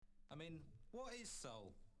mean, what is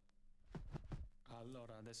soul?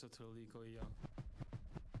 Allora, adesso te lo dico io.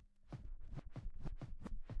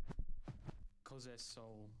 Cos'è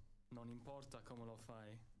soul? Non importa come lo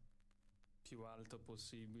fai. Più alto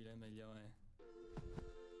possibile, meglio è.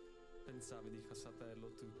 Pensavi di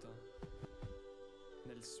saperlo tutto.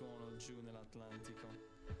 Nel suono giù nell'Atlantico.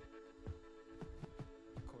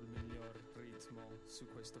 Col miglior ritmo su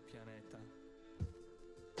questo pianeta.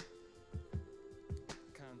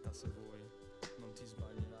 Canta se vuoi, non ti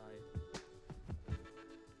sbaglierai.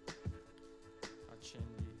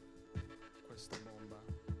 Accendi questa bomba.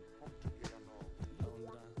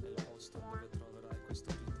 Londra è il posto dove troverai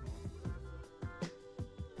questo ritmo.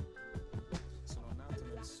 Sono nato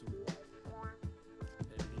nel sud,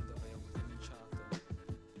 è lì dove ho cominciato.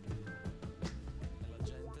 E la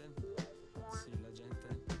gente? Sì, la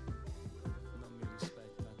gente non mi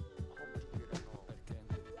rispetta. Perché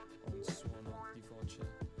ho un suono di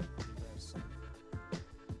voce diverso.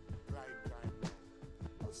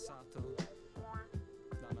 Passato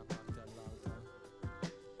da una parte all'altra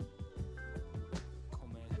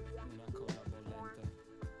come una colla bollente.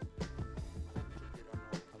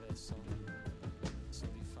 Adesso so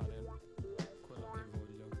di fare quello che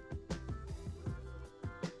voglio,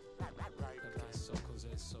 perché so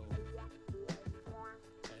cos'è soul.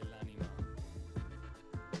 È l'anima,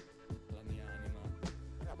 la mia anima.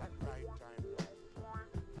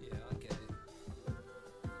 Yeah, I get it.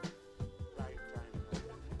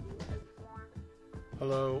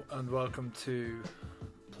 Hello and welcome to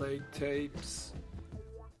Plague Tapes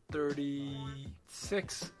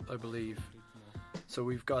 36, I believe. So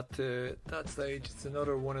we've got to that stage. It's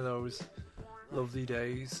another one of those lovely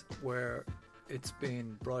days where it's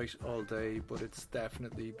been bright all day, but it's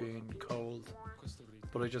definitely been cold.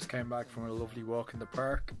 But I just came back from a lovely walk in the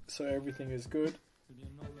park, so everything is good.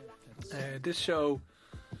 This show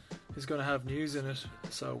is going to have news in it,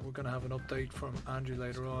 so we're going to have an update from Andrew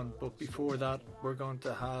later on. But before that, we're going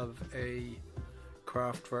to have a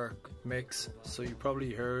Kraftwerk mix. So you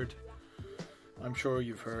probably heard, I'm sure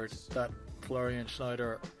you've heard, that Florian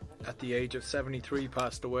Schneider at the age of 73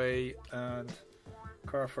 passed away, and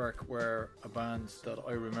Kraftwerk were a band that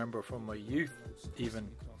I remember from my youth even,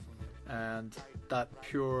 and that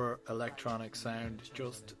pure electronic sound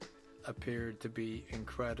just appeared to be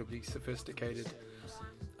incredibly sophisticated.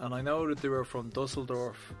 And I know that they were from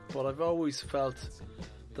Dusseldorf, but I've always felt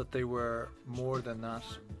that they were more than that.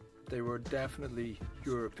 They were definitely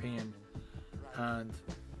European and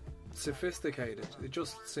sophisticated. It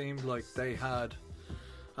just seemed like they had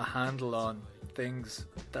a handle on things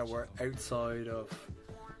that were outside of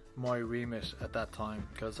my remit at that time,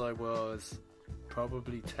 because I was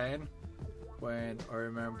probably 10 when I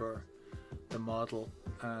remember the model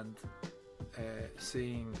and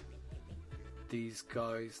seeing these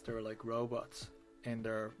guys. They were like robots in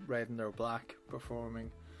their red and their black performing,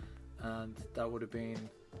 and that would have been,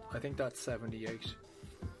 I think that's 78.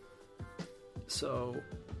 So,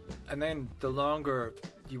 and then the longer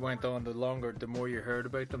you went on, the more you heard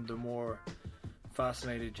about them, the more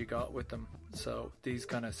fascinated you got with them. So these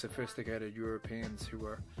kind of sophisticated Europeans who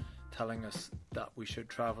were telling us that we should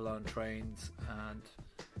travel on trains and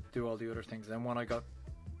do all the other things. And when I got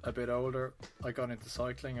a bit older, I got into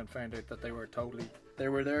cycling and found out that they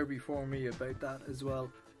were there before me about that as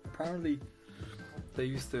well. Apparently they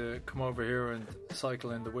used to come over here and cycle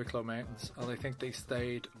in the Wicklow Mountains, and I think they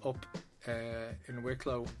stayed up in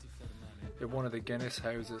Wicklow in one of the Guinness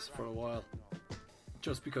houses for a while,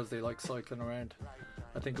 just because they like cycling around.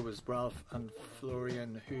 I think it was Ralph and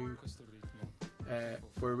Florian who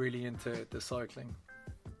were really into the cycling.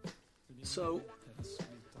 So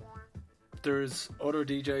there's other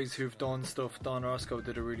DJs who've done stuff. Don Roscoe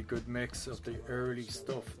did a really good mix of the early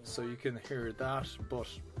stuff, so you can hear that. But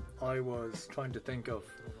I was trying to think of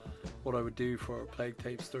what I would do for Plague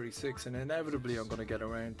Tapes 36, and inevitably I'm going to get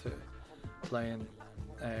around to playing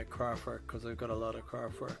Kraftwerk, because I've got a lot of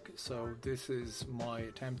Kraftwerk. So this is my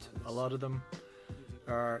attempt. A lot of them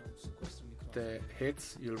are the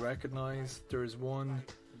hits you'll recognise. There's one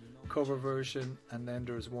cover version and then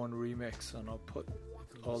there's one remix, and I'll put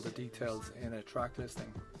all the details in a track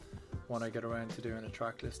listing when I get around to doing a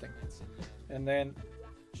track listing. And then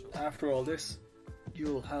after all this,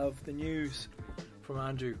 you'll have the news from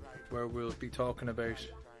Andrew, where we'll be talking about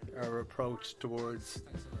our approach towards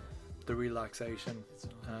the relaxation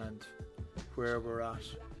and where we're at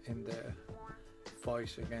in the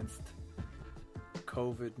fight against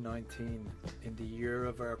COVID-19 in the year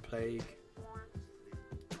of our plague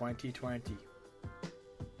 2020.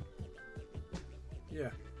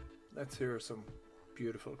 Yeah, let's hear some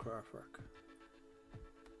beautiful Kraftwerk.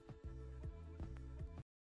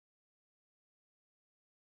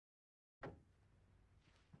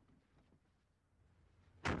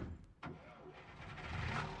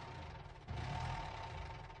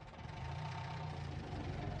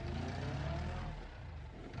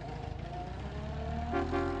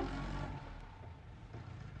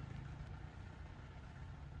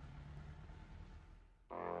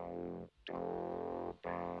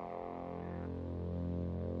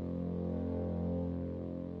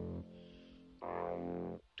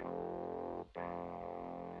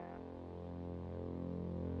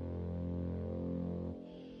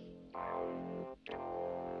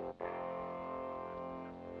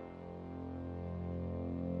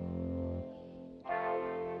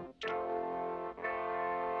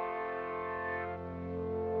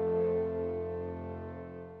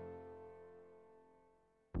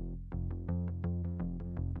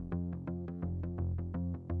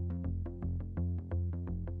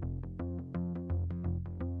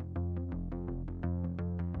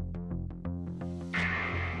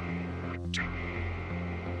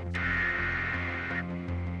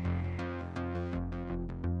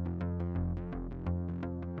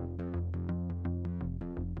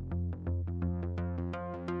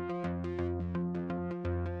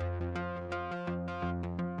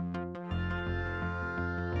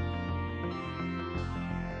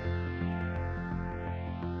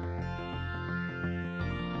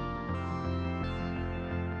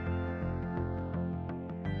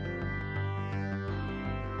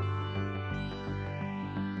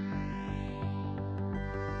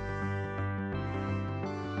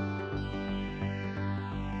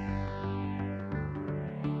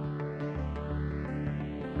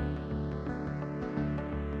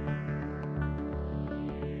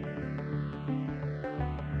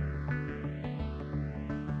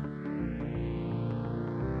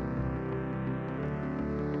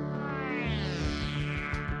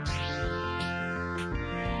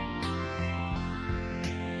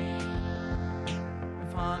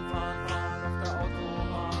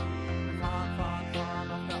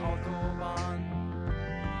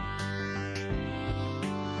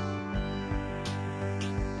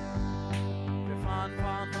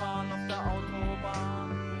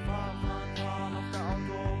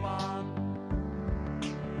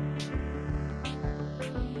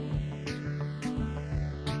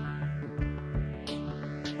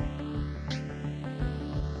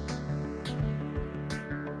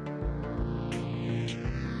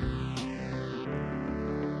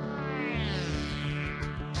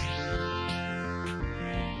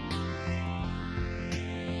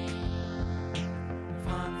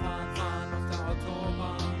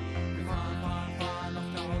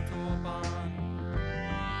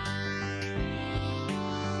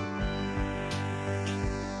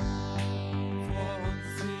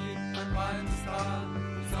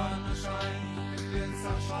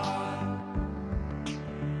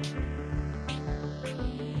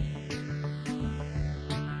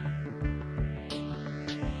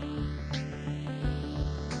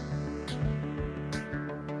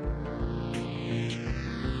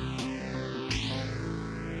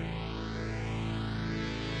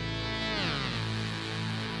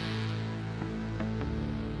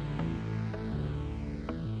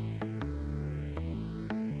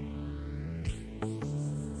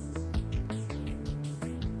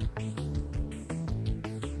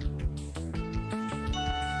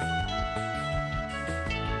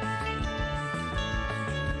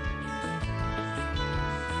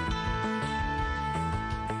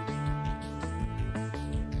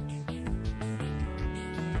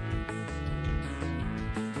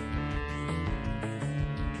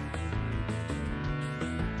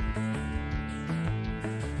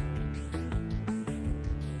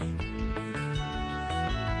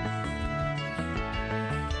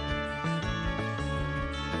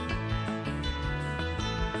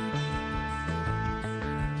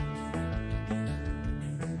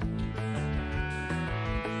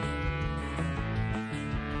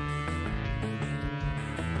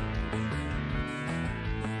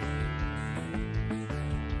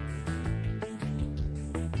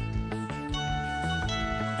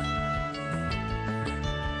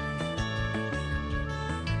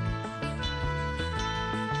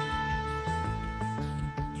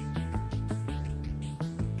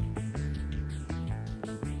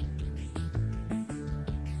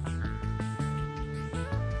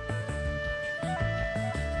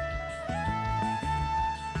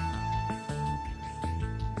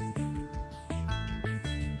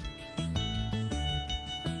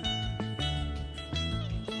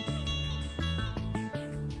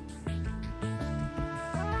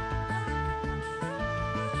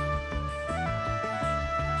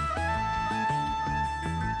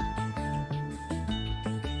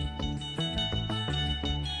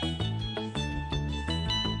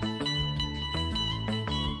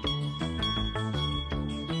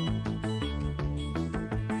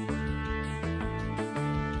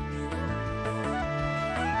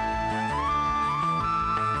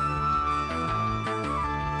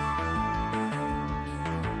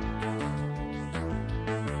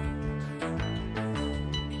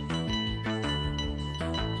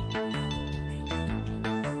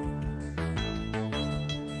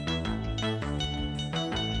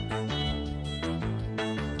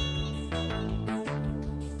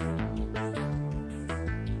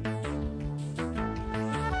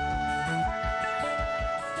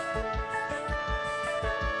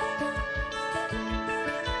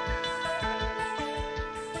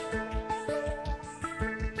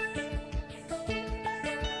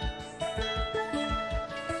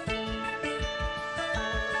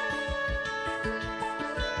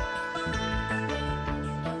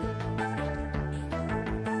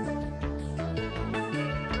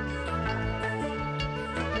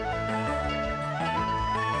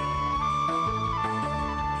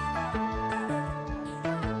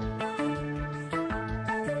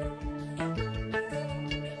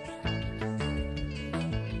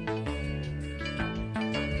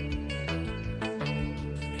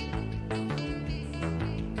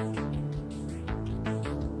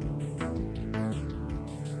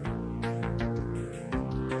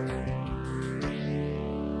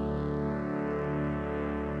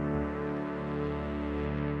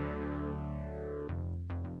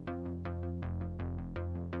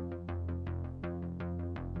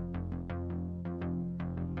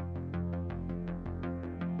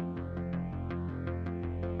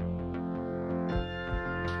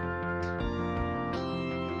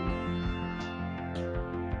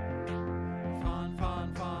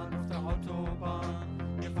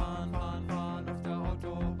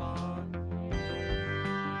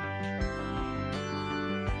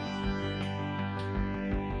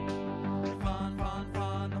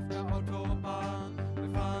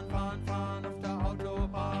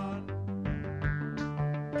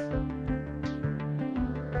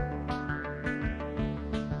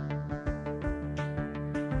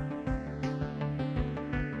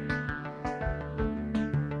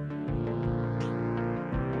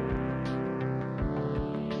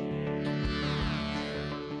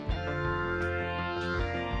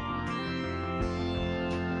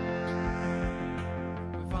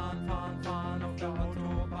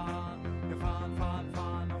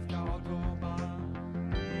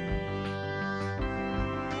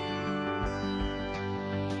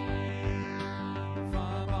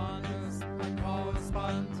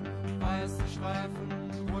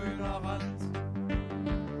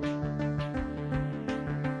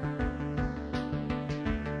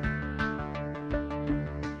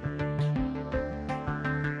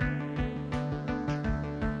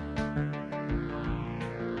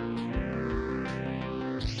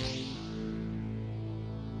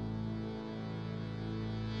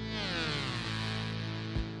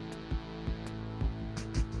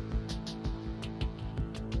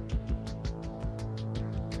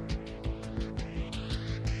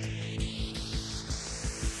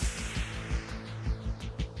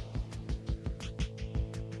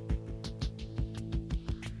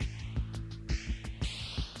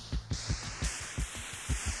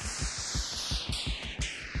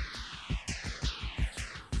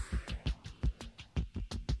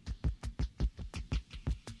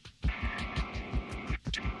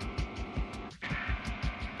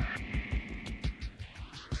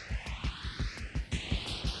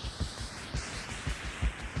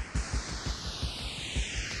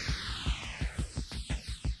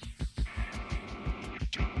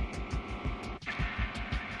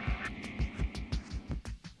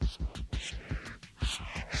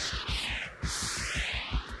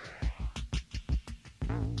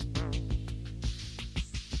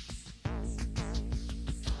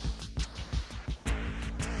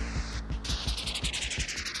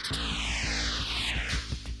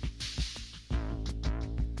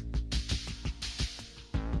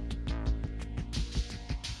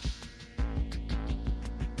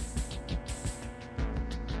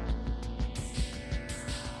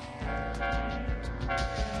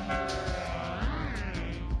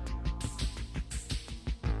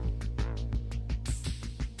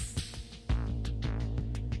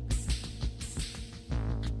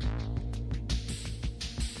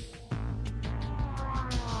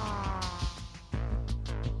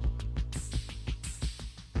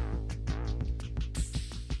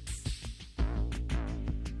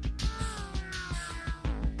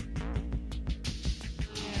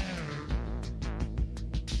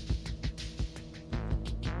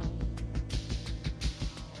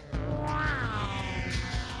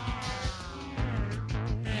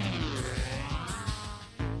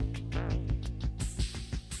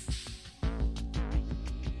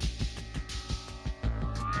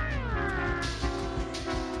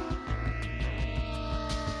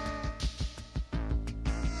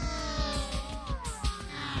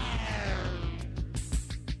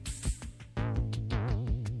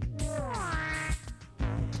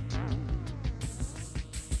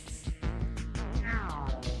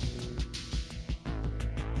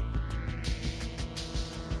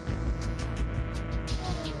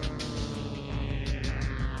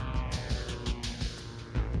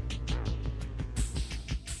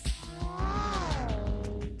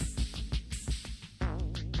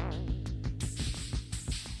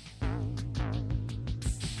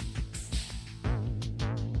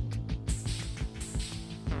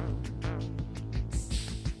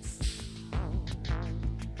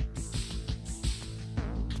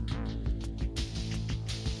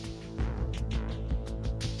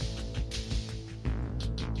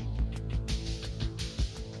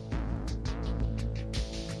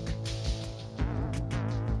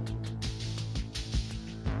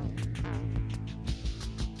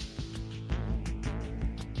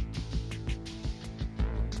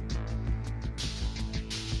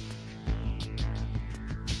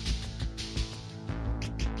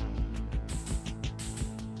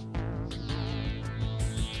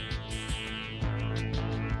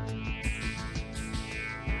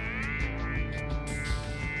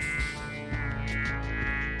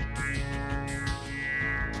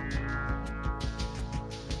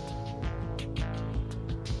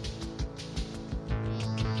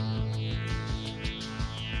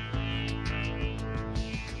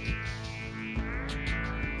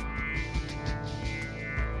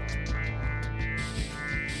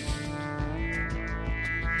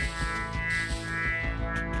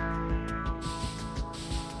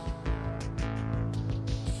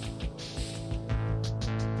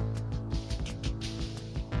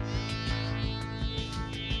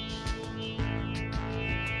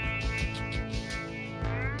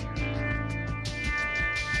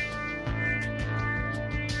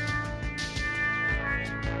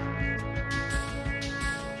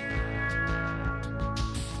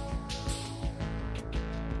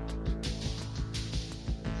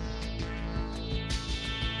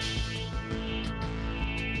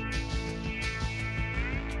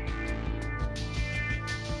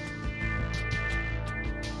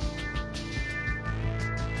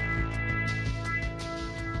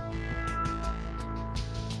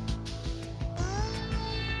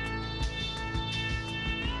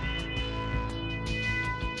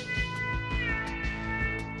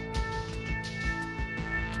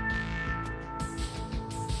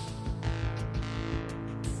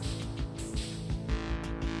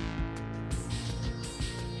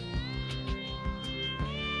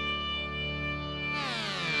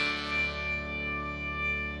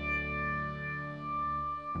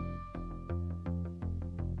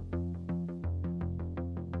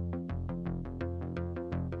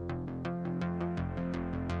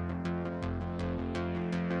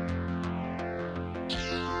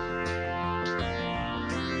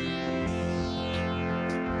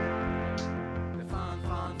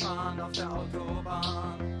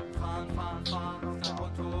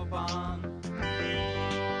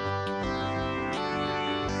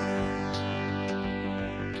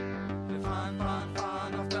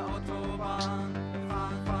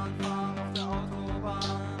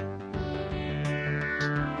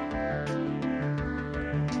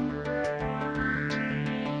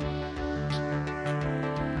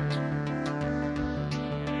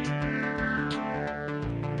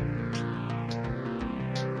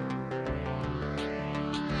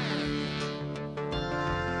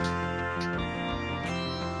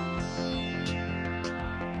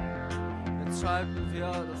 Jetzt schalten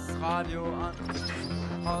wir das Radio an.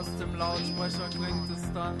 Aus dem Lautsprecher klingt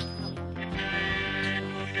es dann.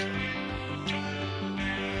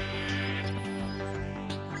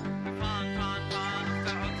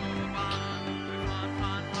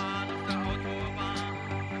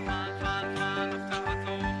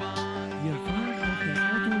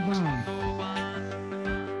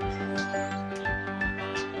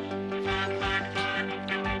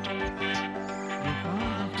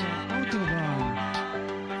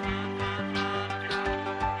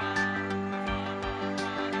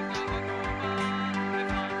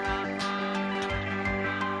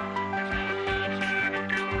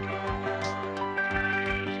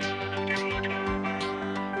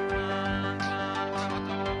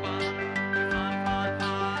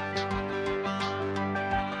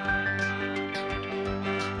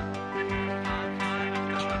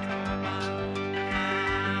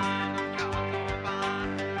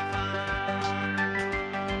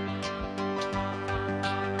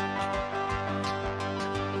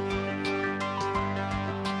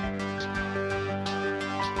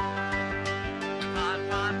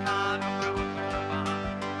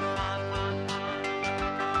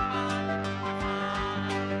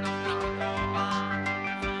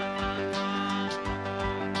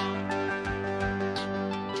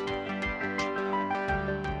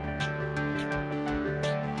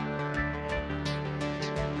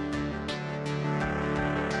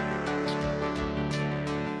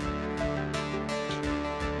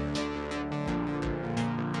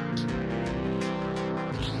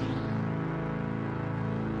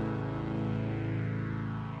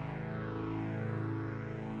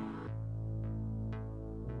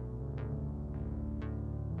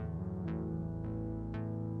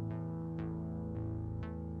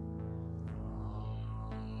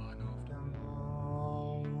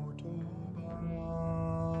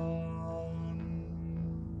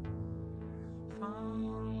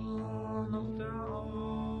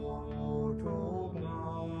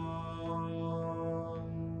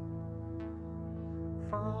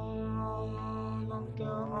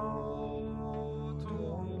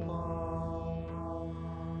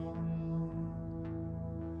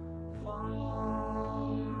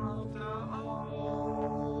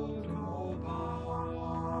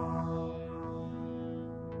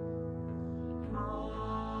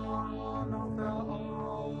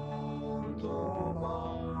 Autobahn.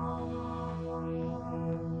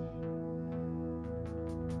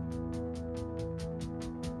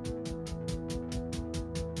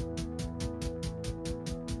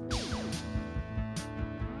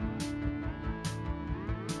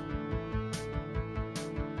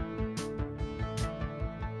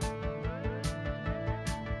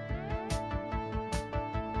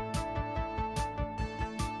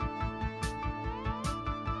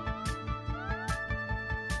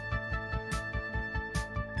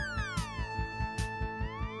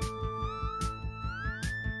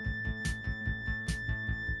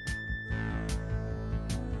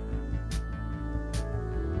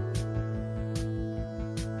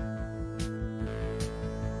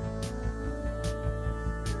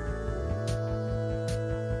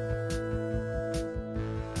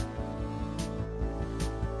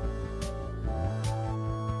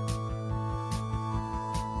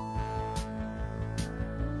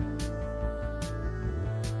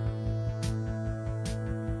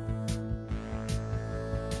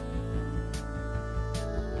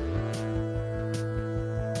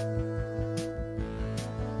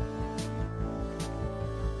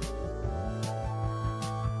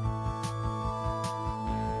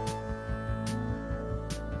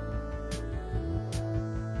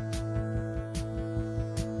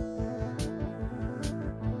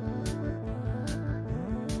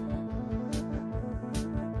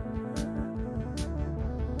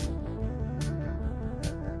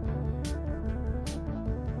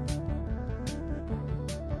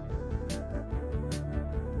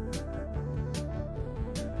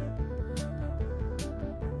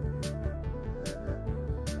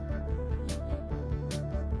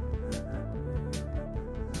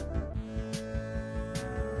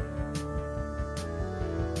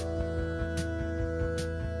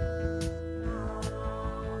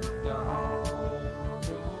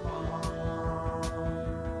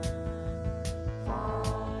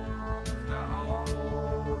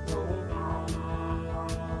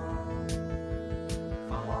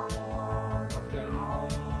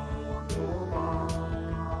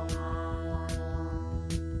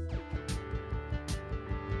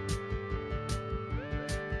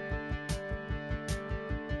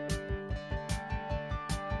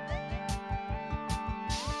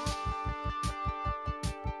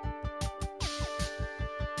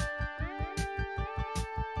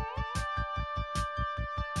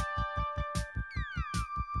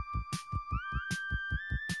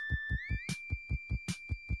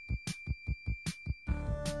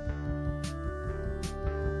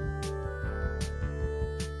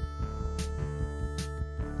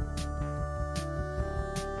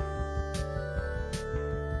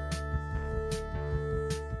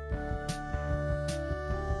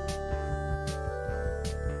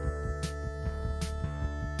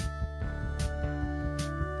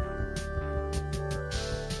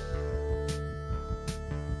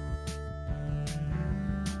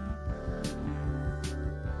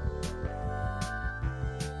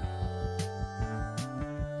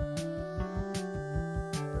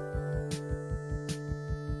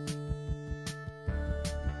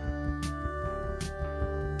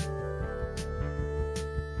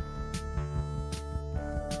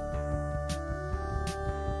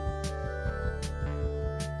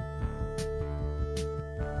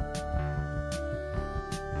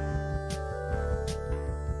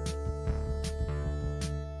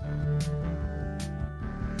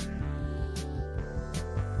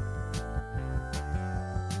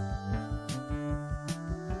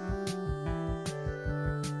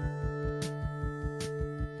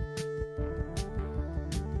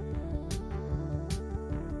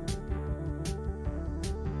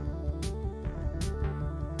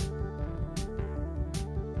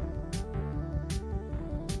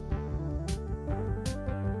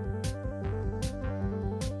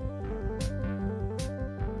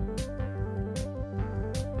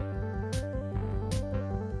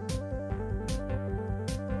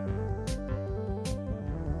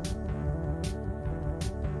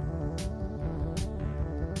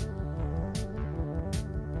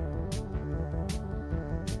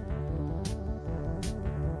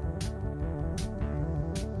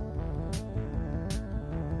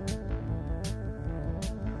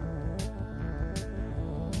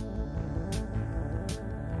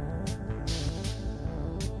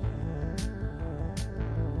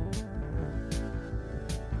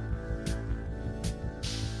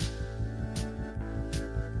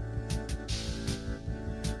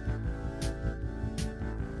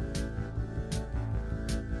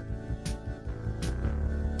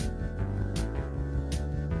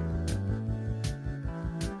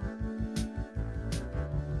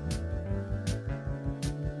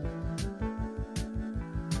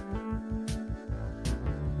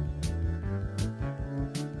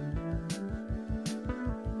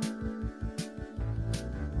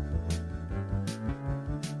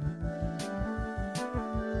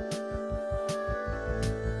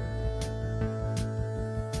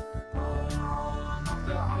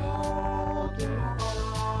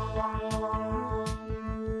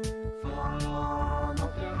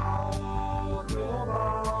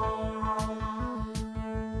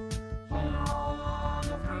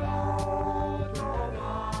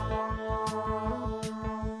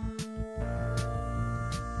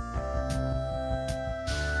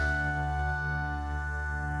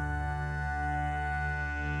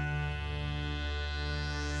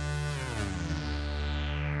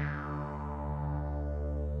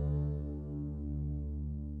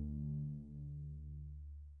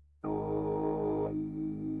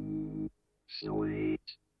 Sweet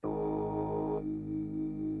home.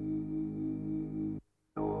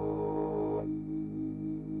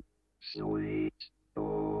 Home. Sweet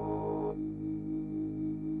home.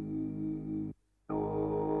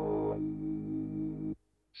 Home.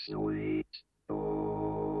 Sweet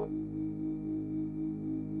home.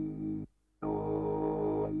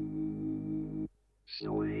 Home.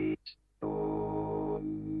 Sweet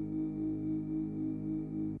home.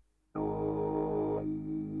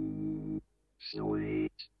 Home.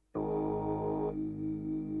 Sweet home.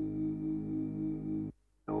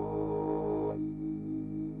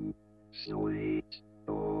 Home. Sweet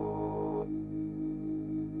home.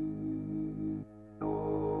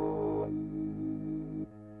 Home.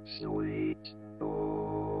 Sweet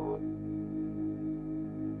home.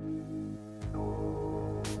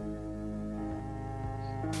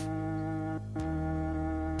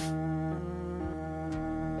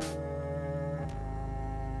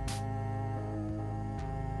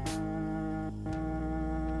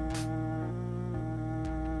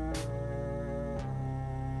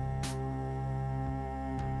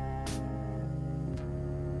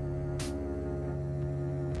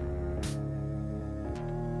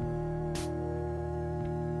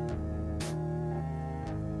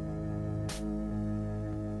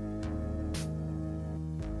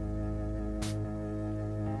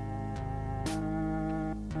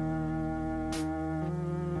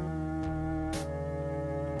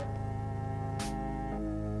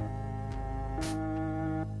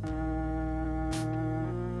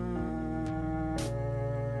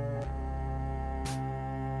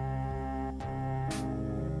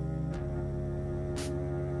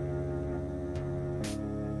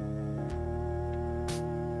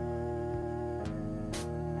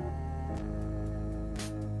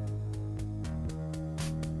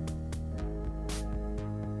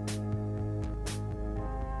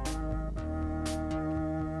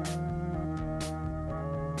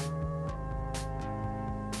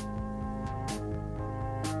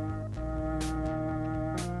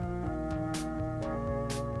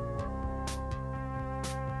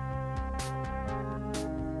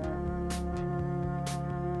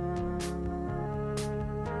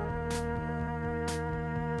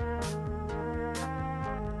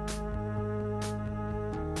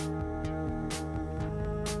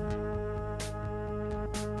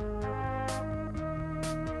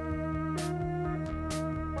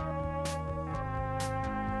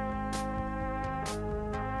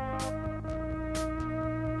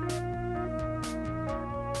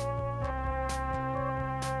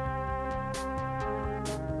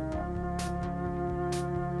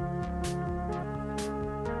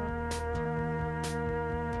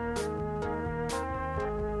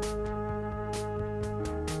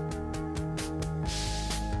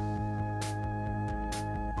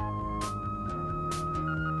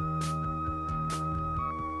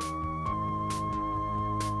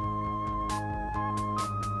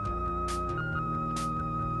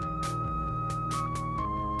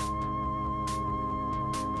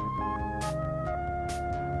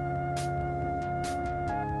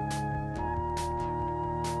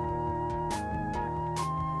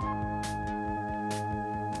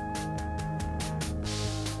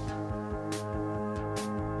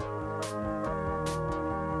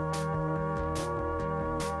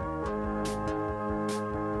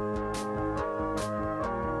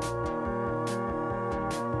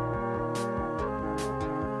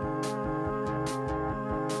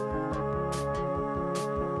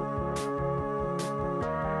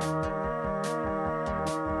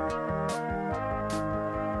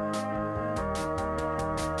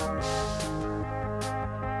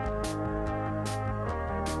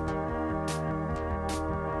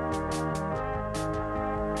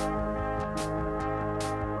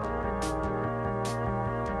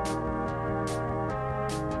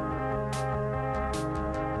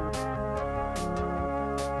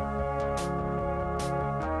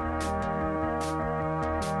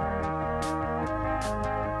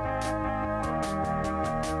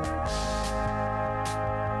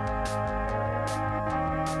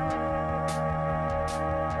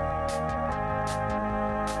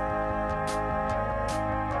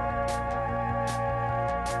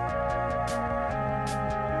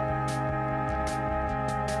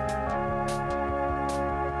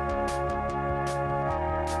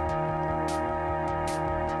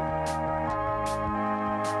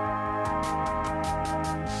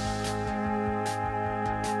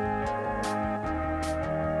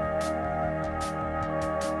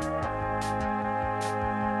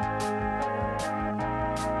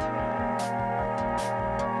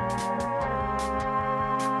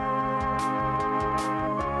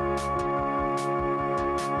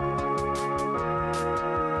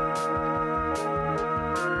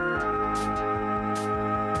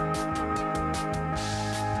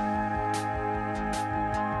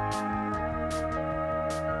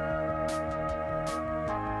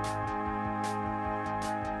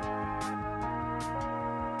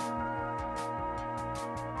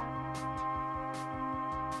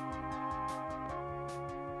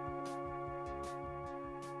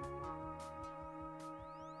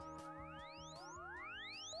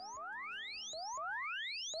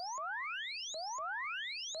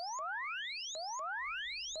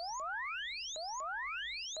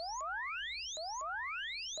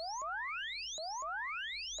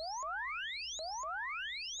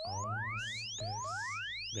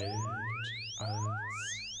 Welt als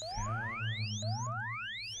Ferne,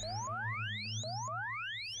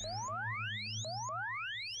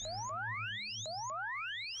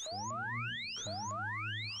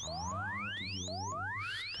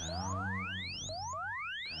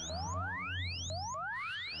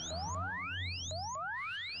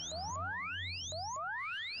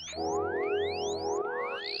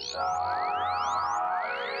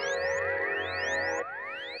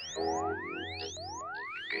 Funken,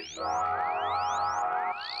 Radio,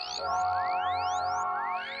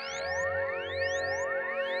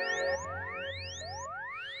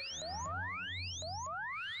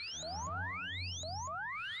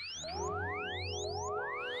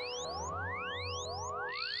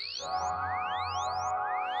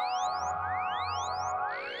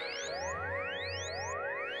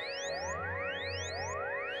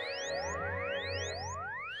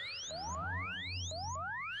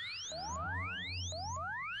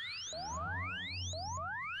 Sterne,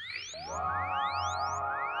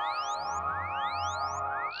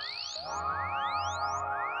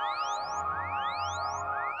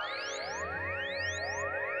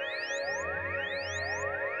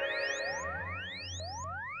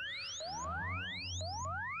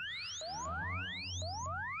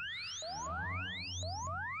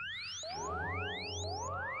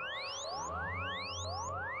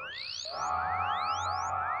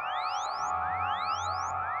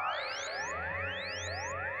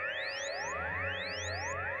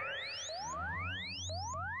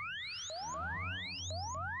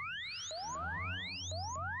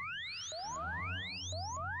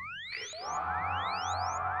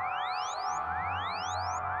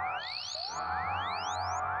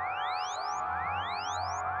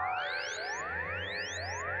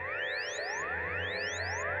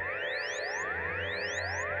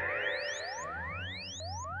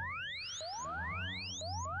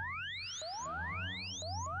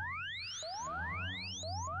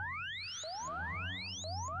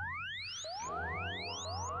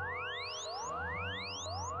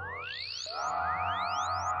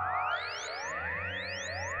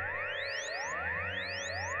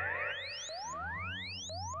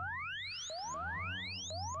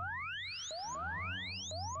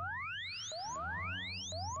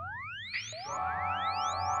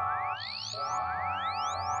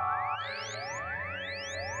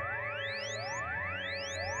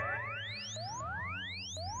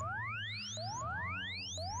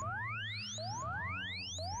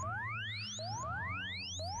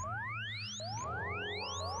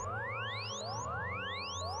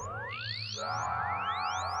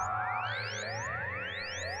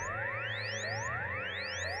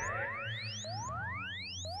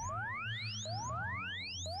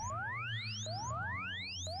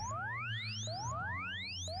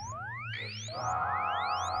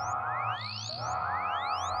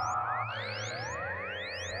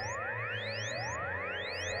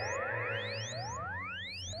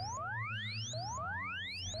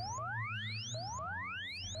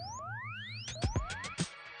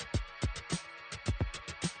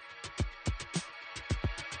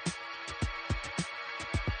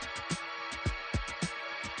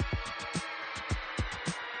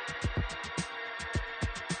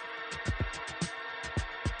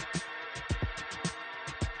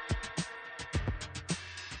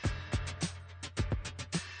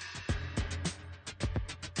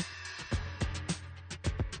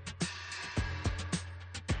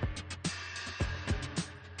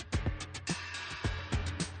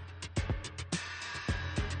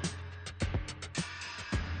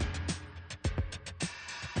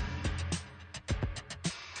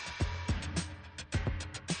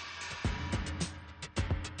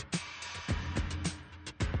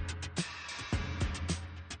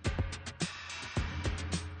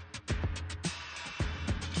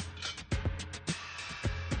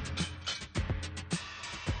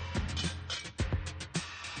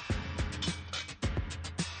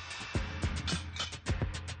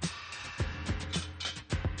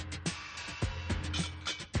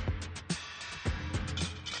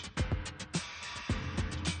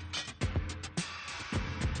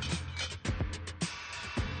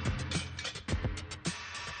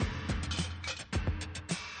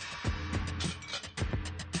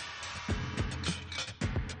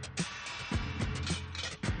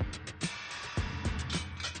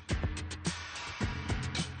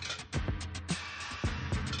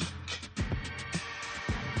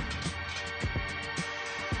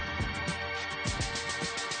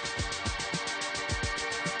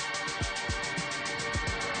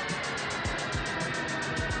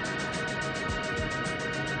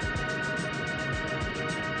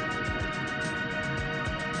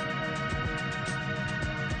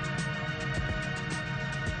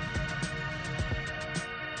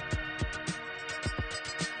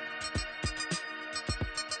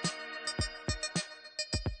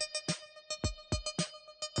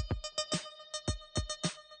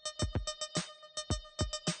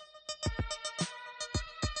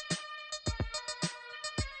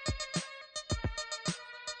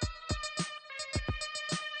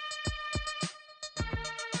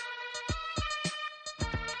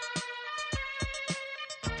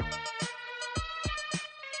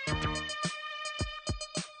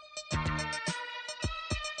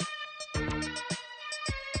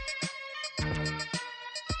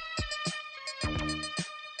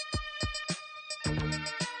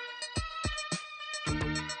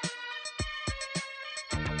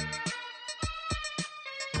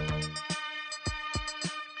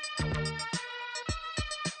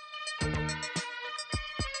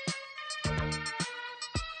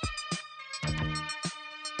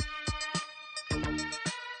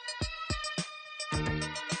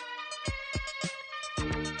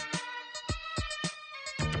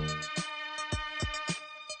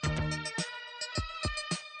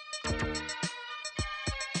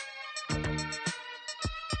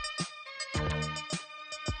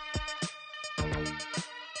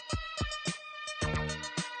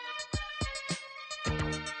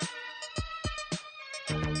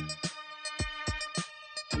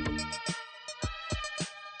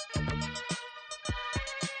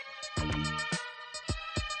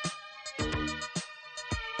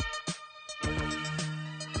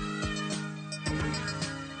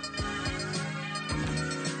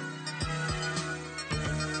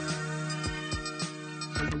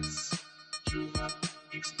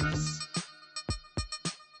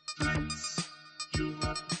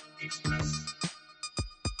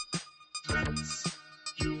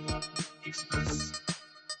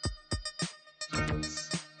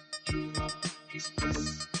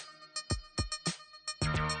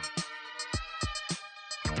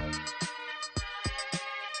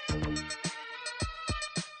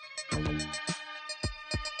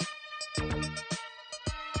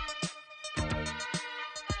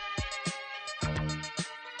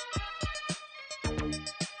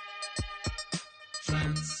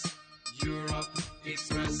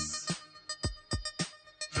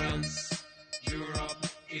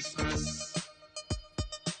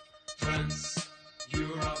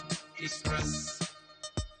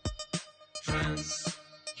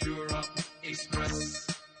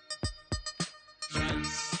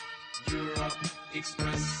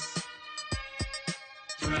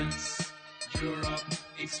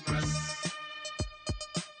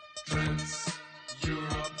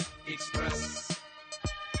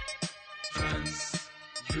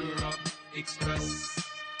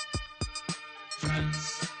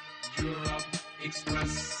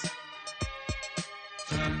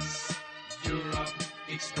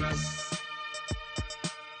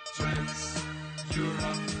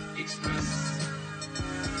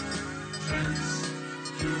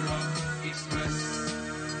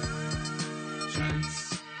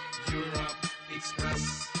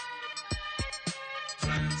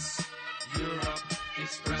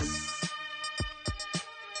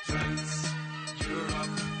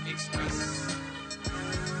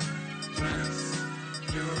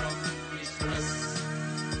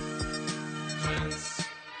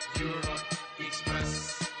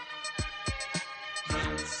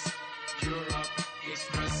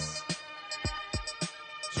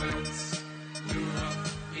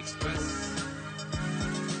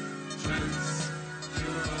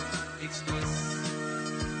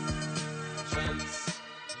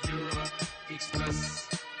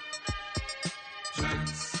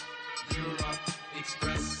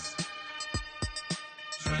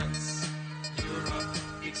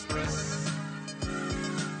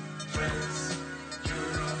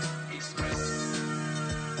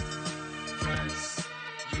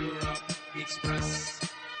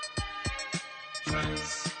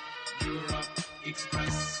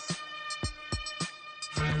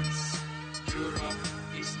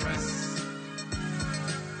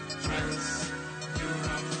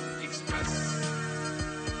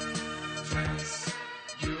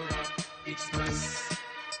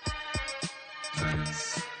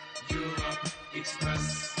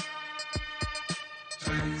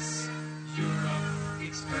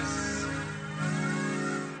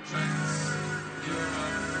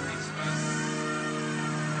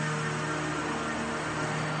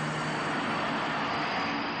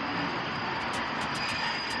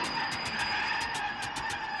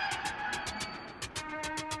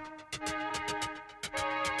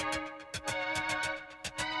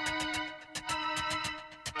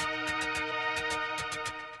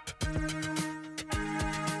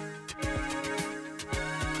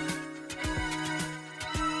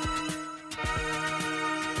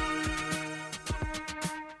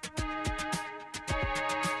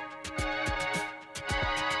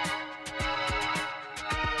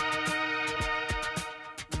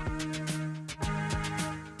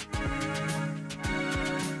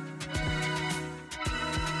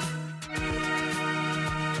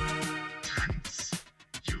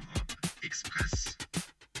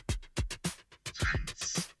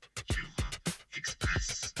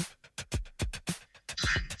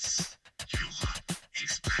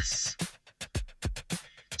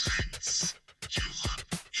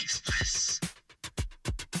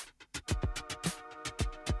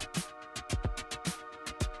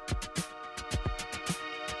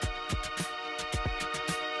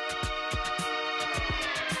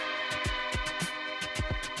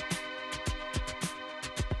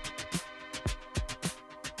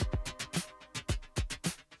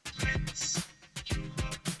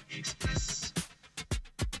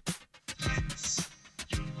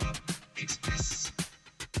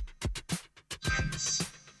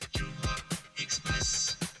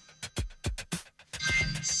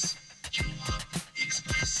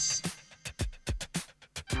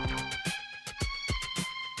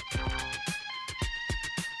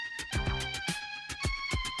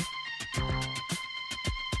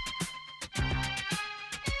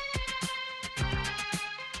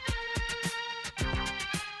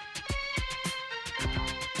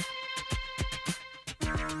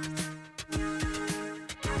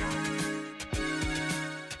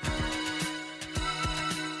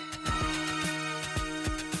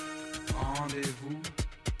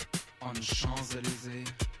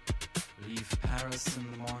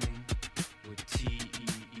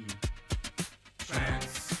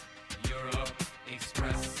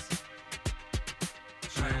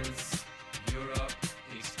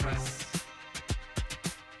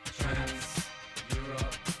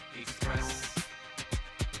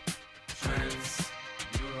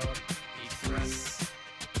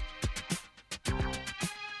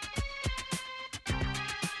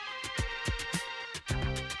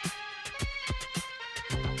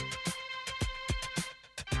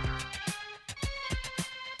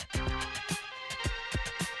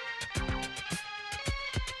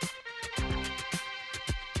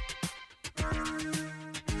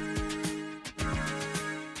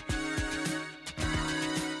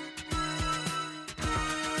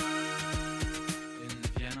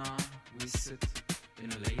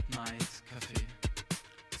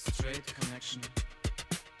 Trade Connection,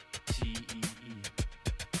 TEE.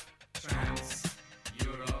 Trans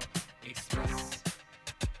Europe Express.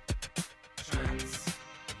 Trans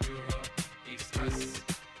Europe Express.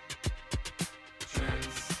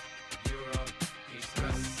 Trans Europe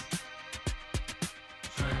Express.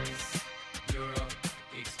 Trans Europe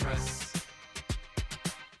Express.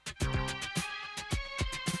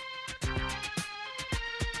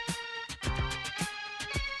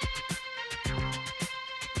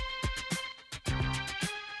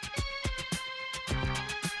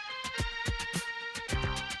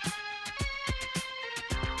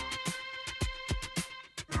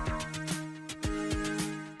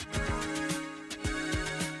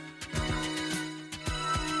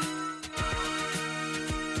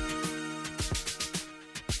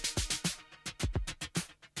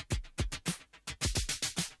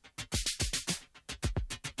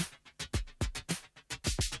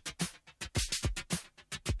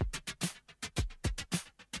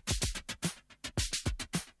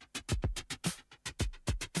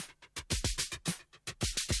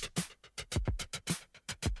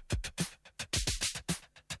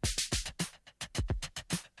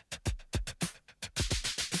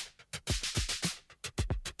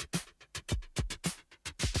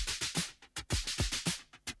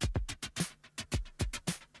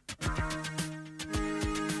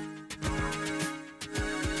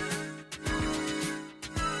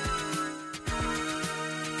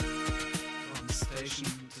 From station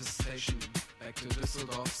to station, back to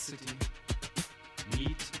Düsseldorf City.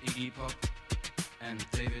 Meet Iggy Pop and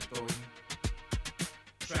David Bowie.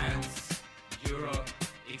 Trans Europe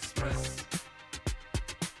Express.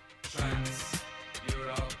 Trans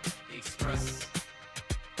Europe Express.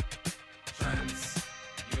 Trans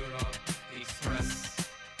Europe Express.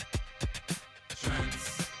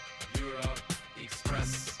 Trans Europe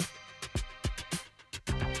Express.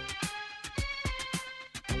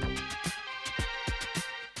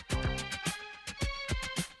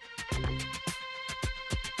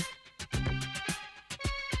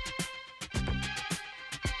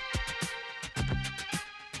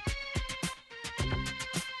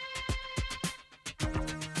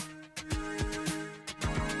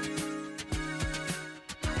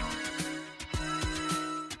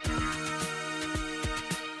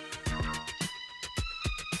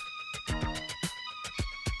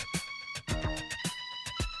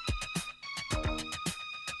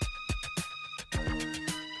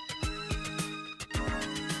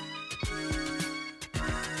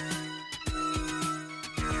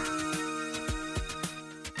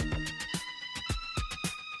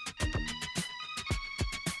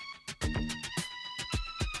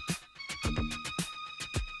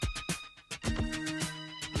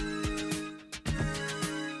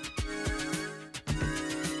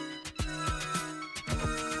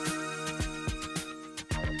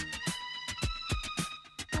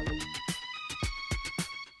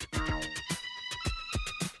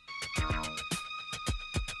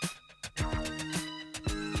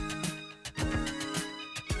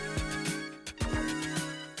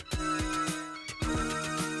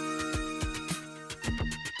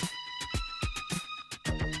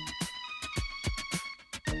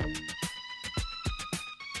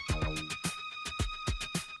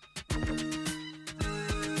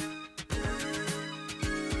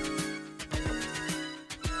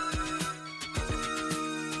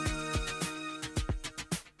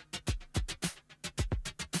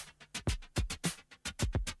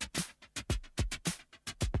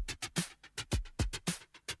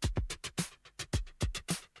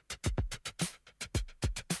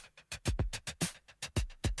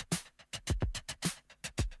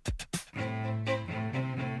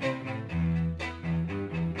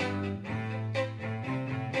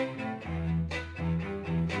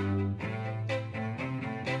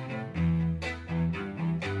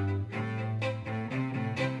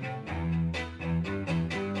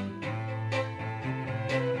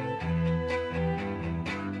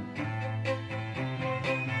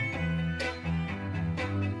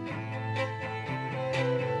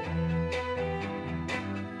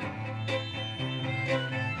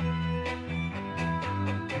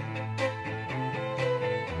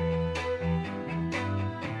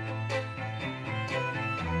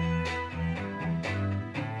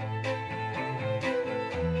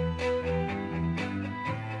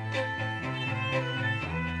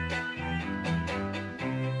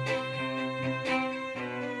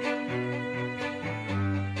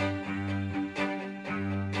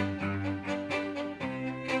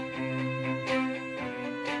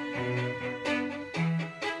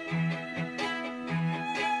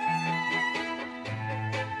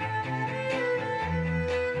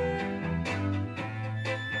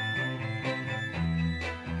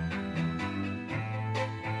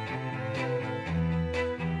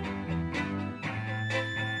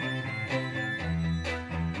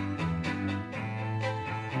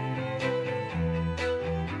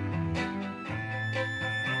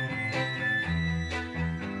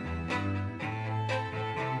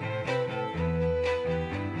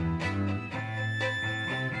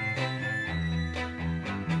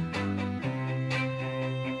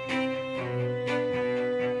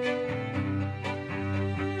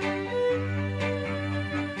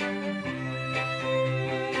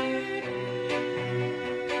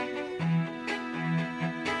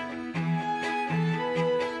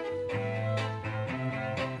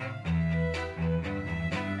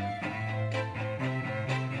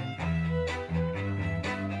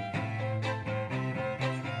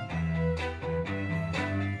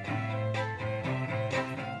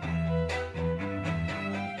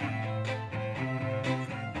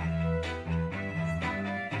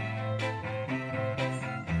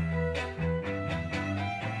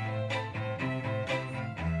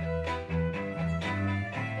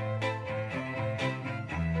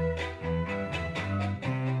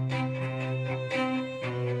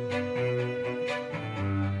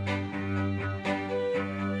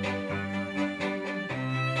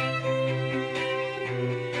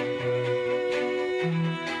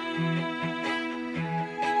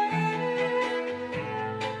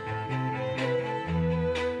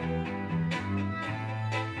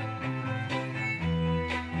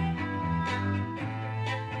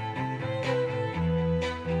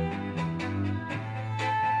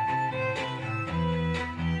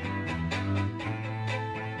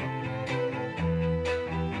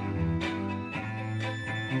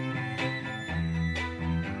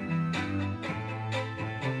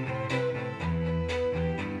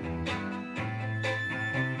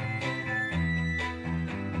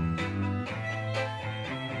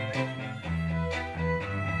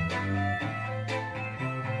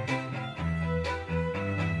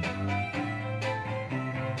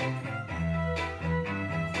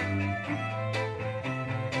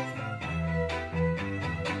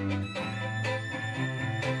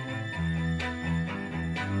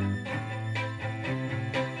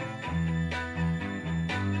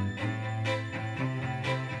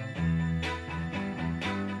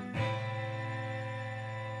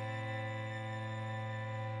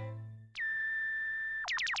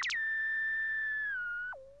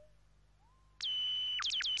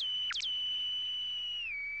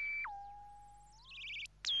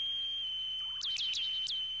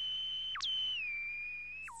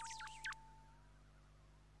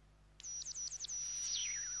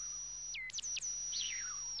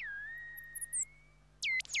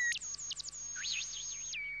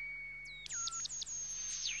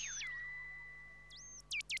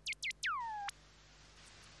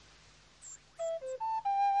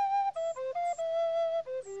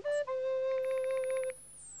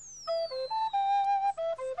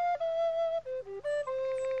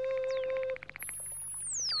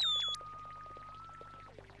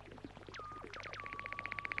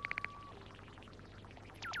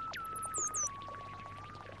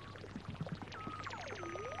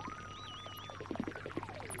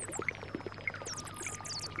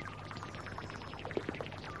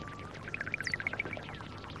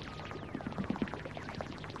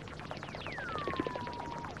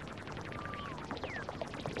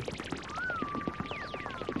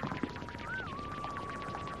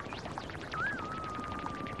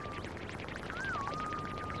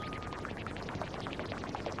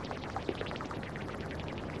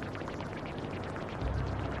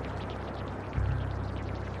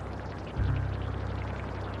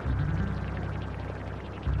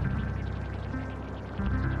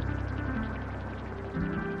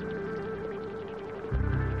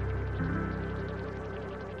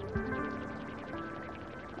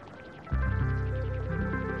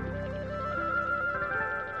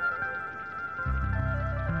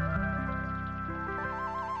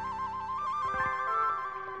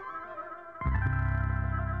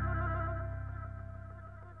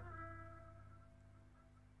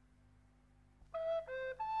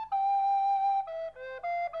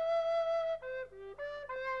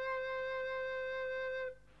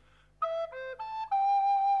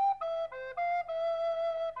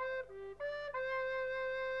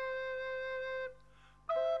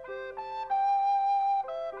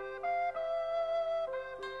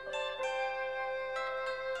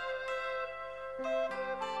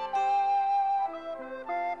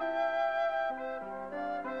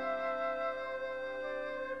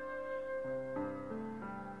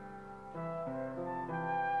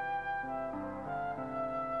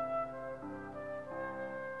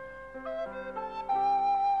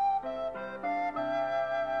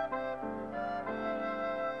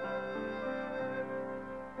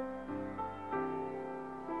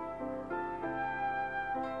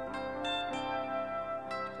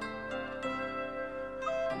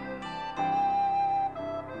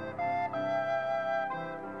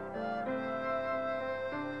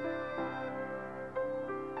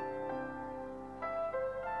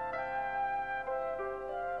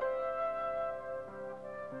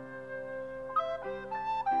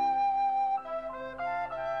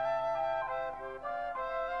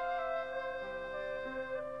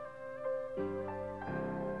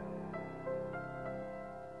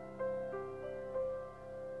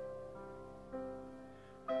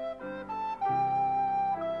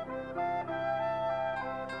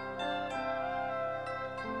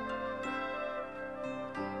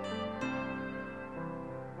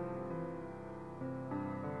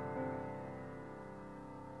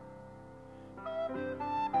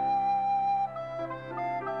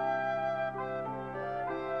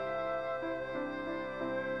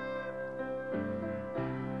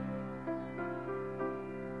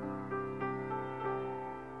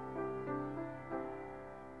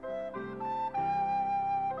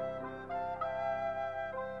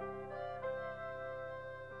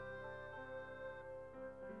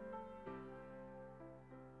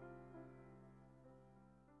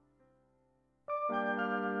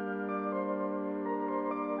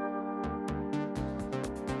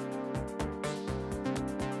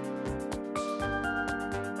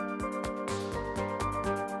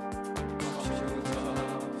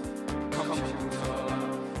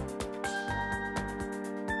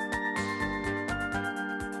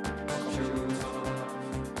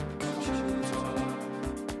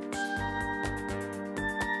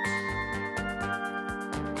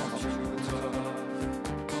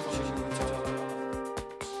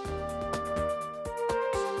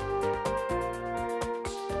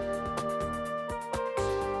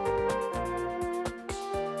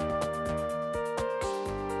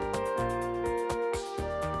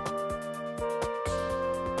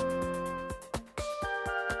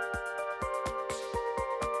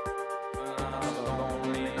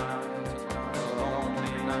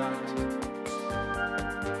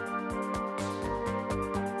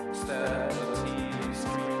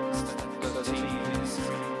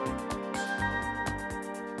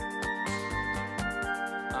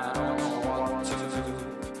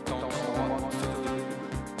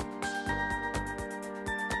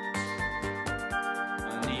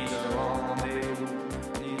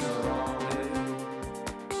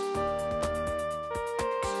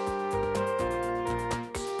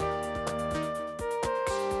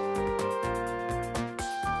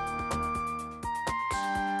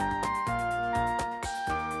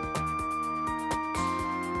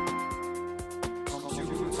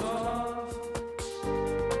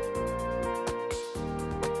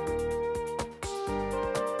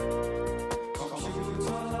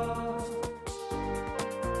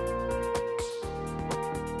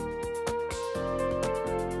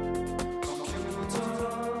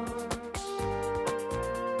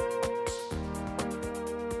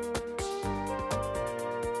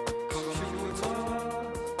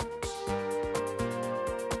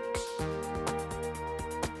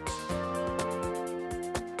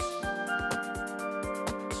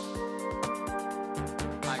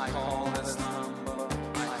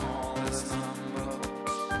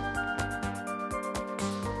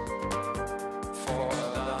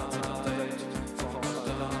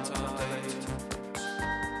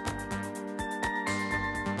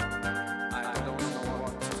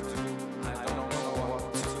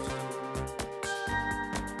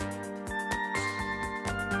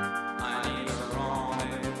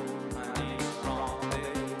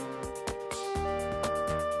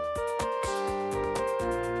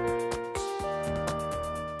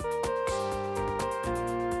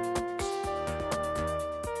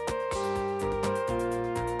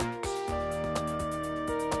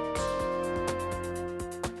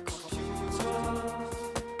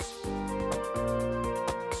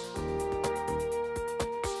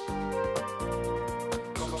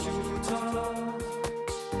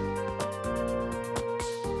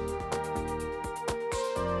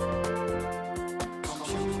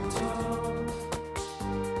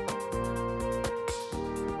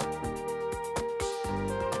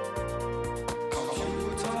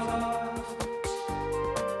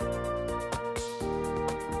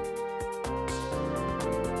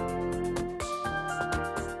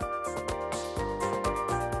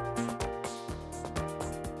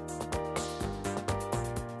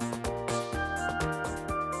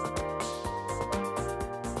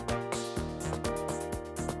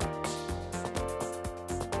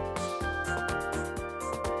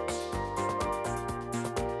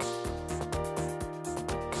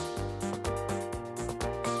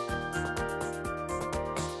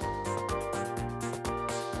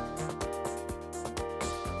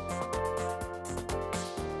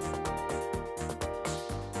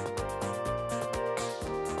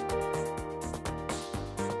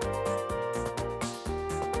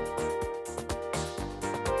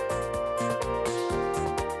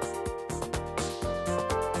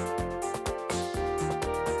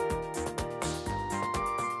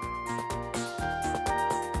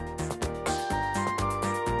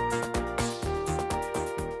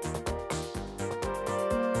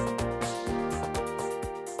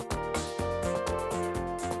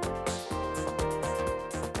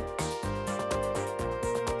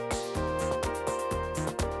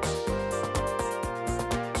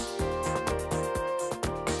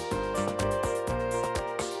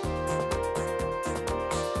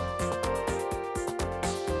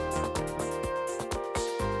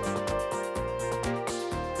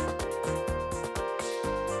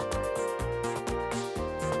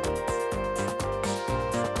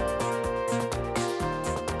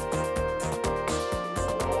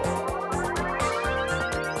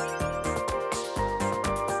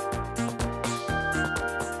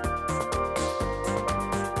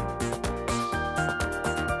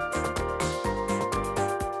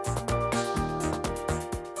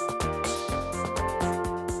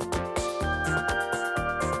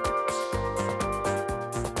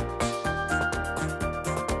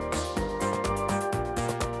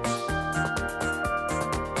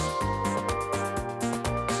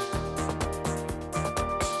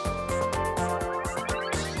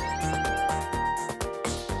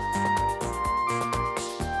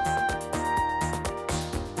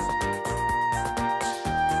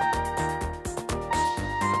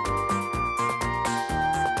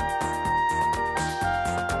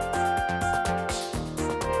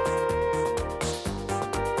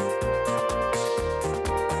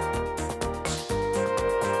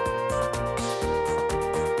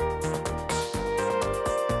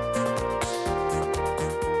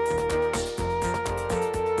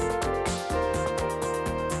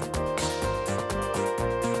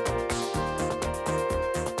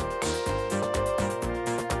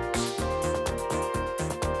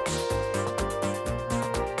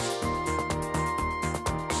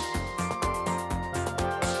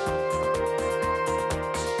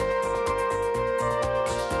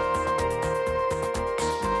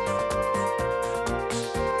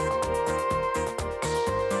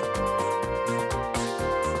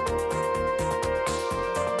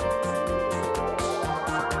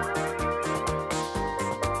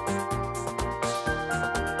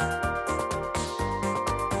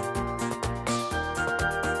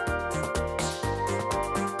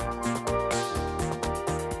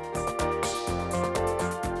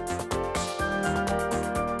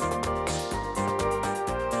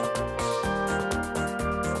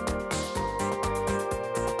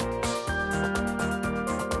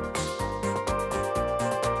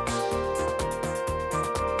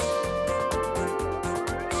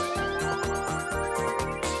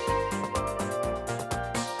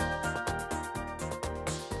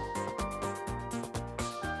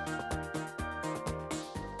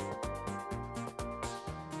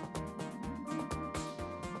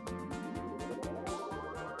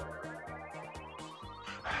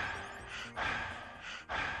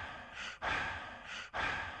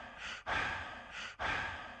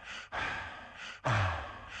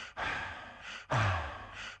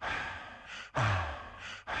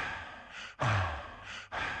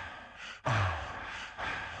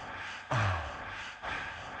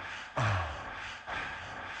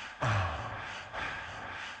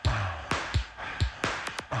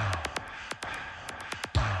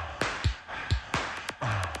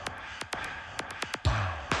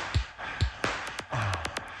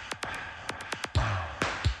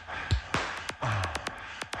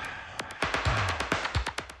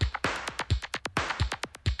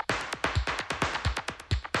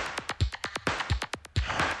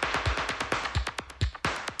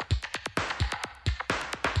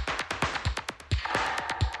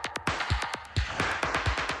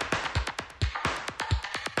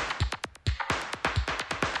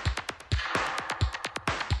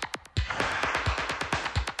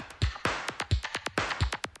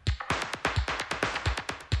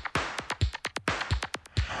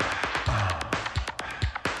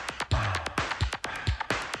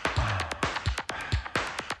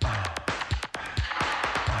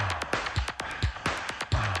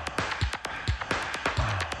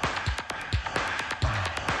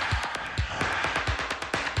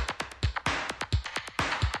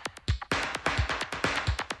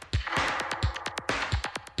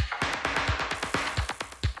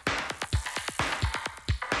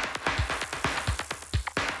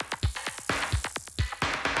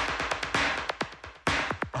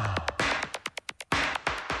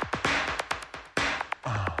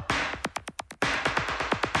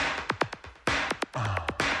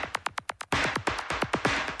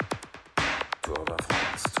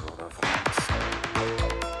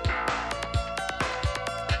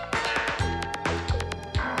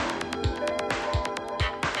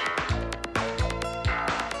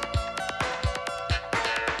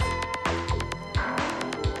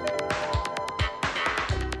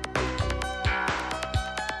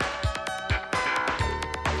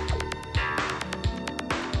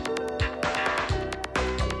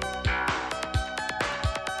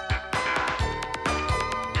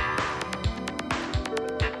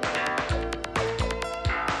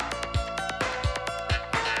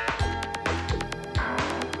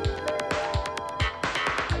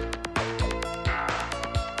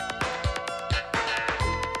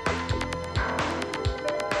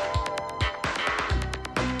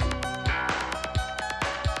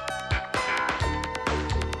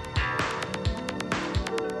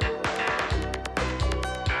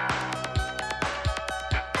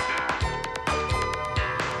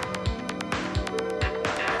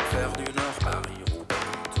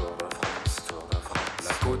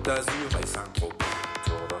 Côte d'Azur et Saint-Tropez.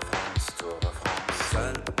 Tour de France, Tour de France.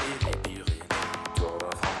 Seul et les Pyrénées. Tour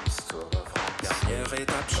de France, Tour de France. Dernière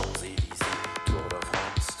étape, Champs-Élysées. Tour de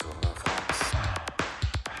France, Tour de France.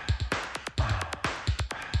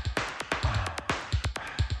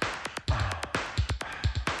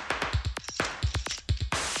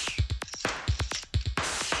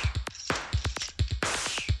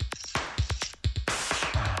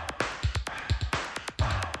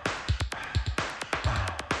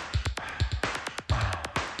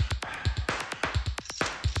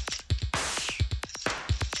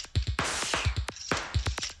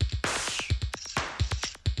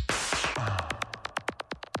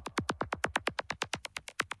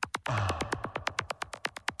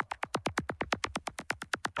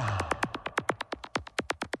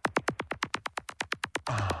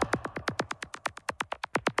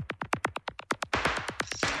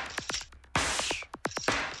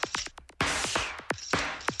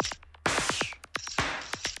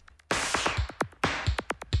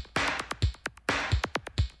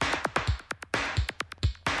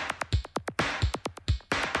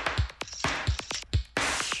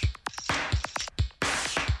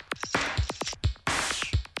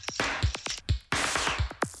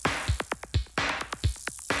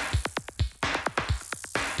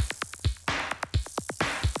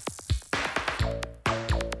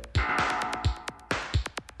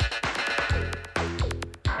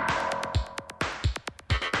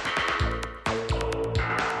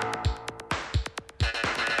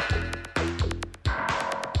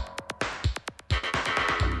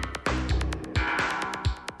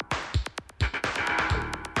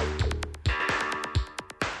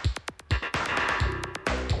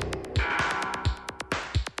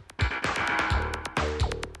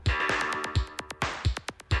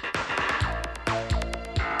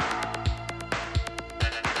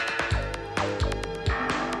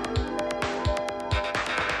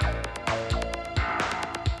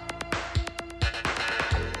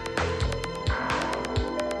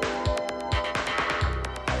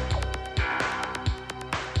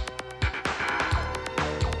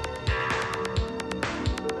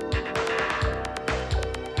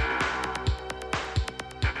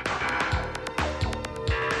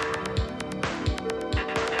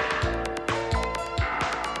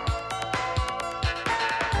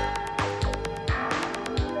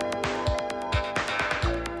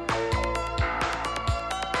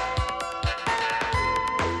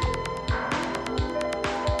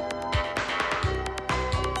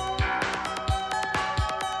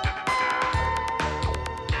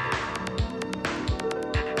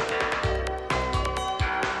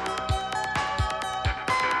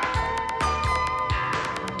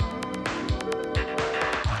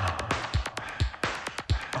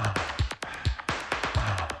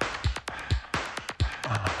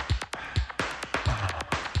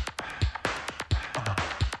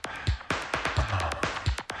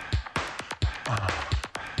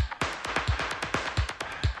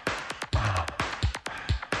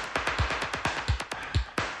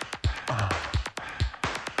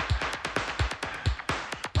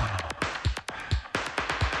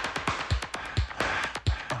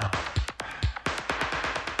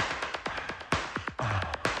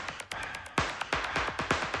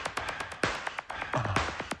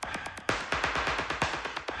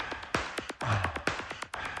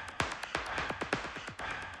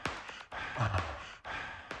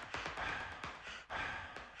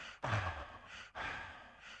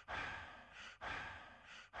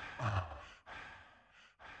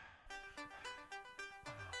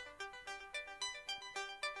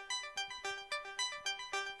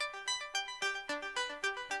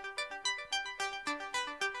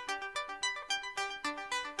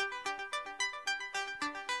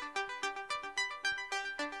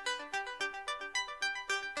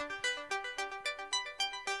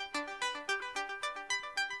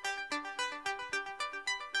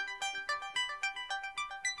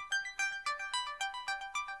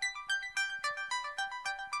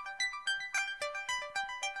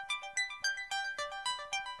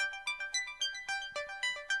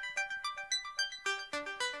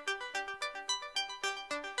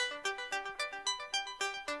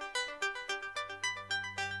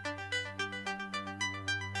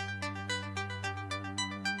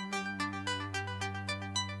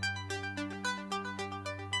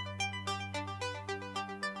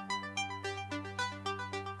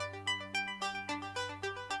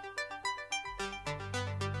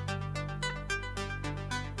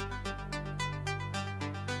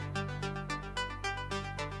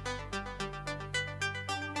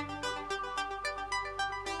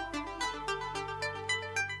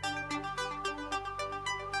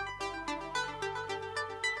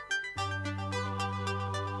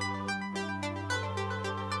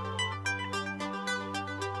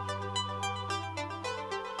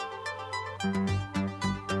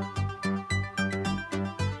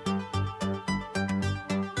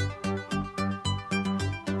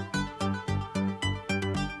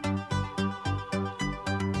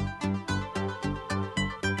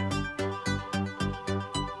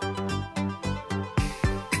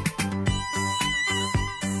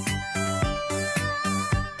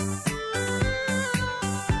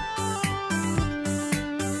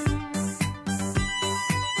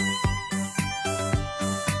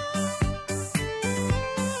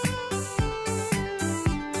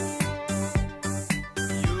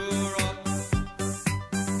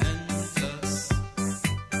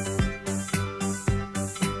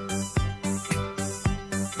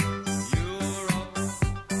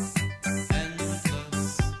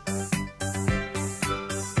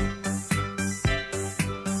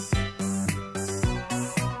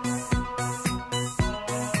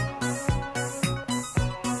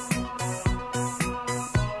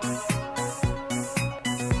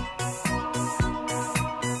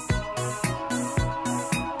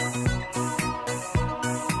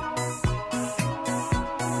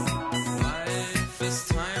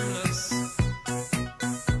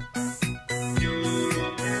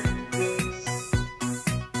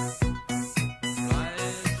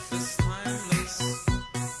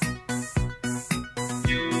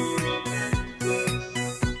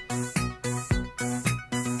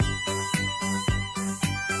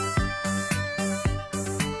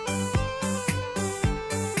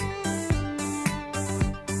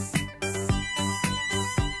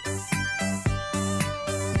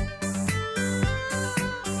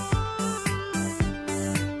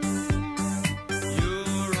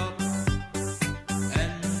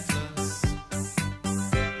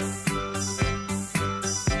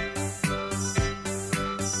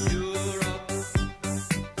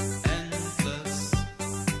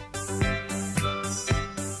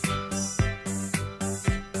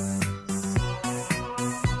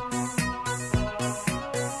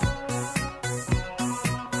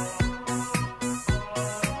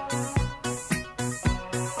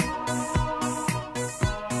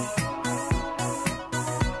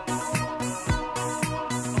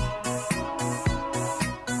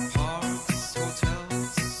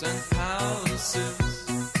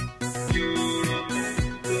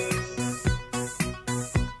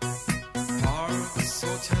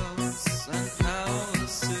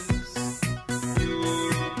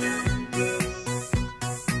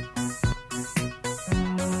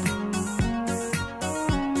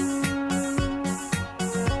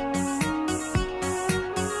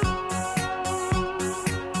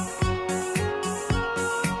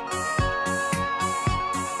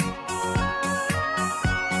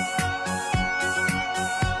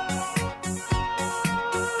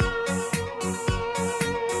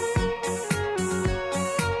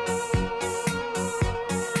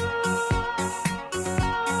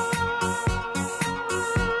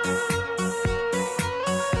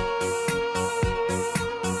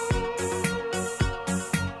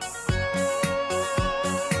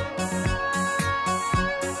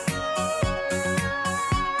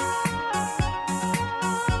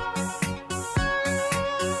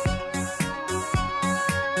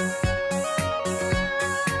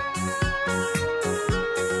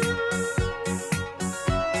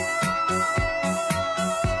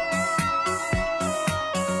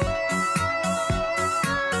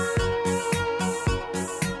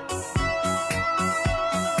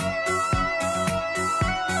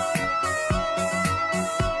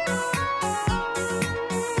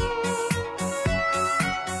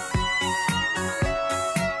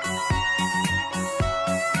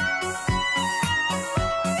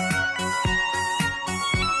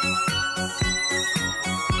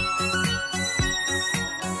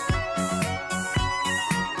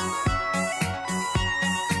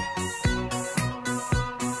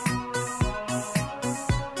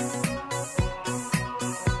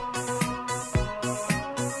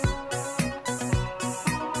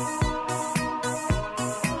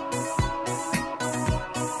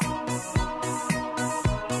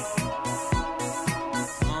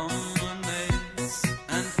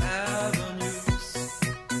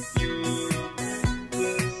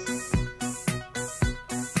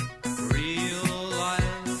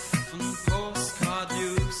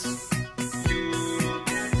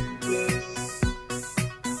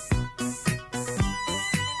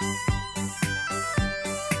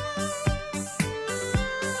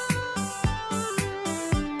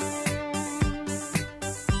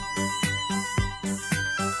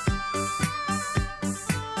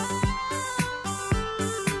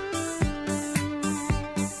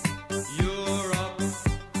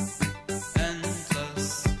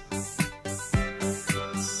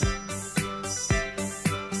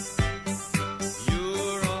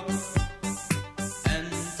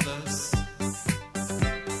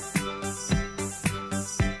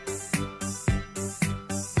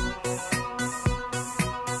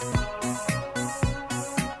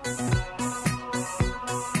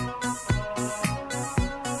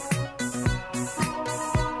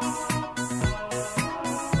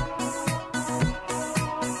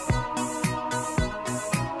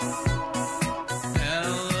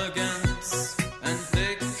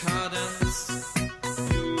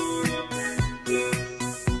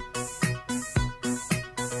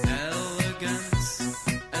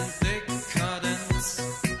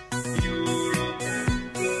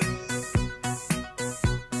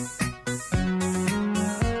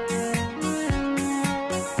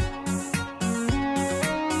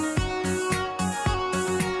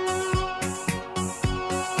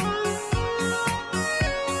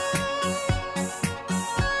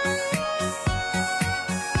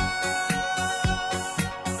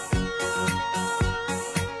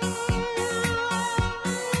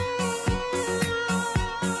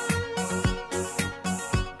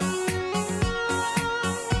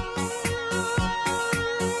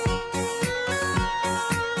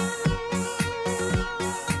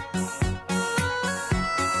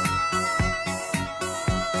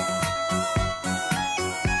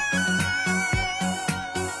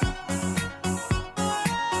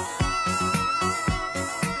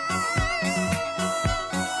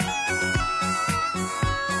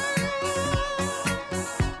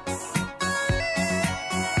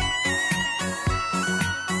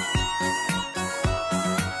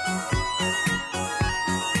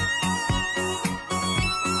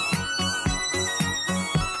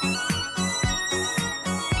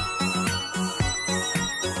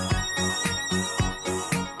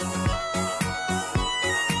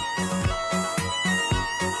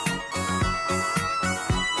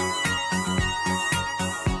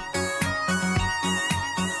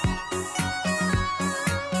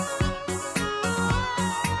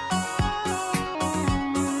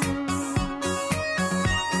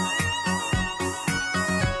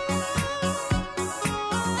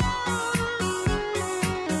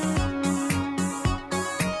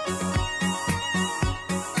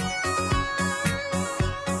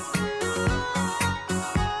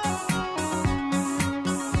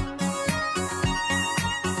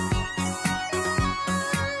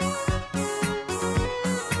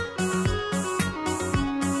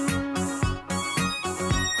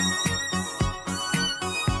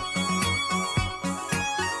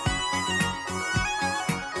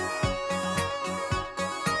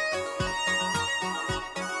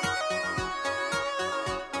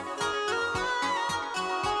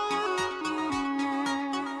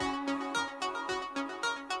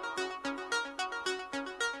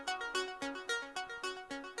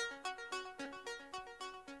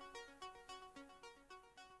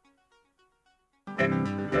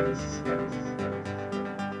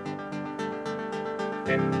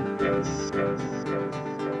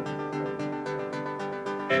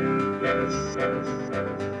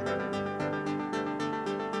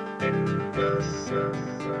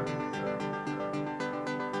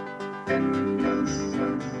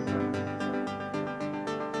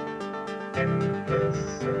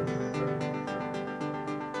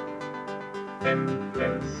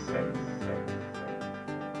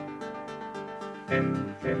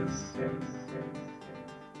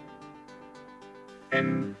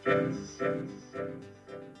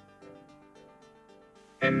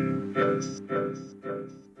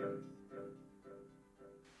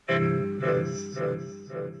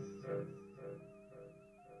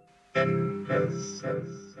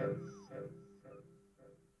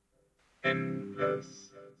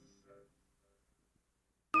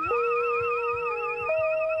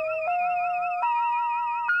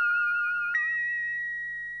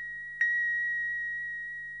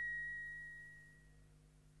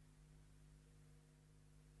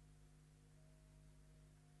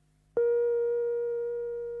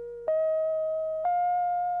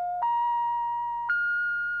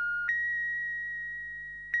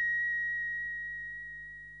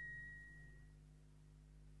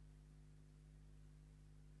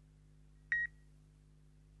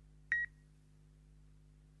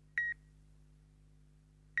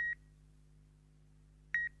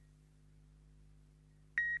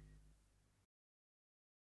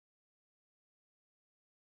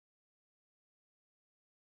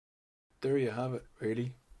 There you have it,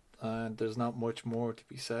 really. And there's not much more to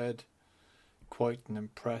be said. Quite an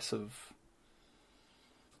impressive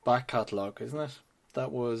back catalogue, isn't it?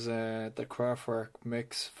 That was the Kraftwerk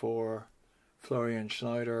mix for Florian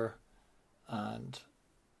Schneider, and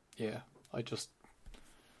yeah, I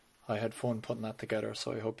had fun putting that together,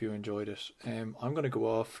 so I hope you enjoyed it. I'm going to go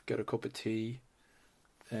off, get a cup of tea,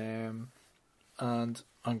 and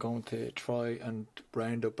I'm going to try and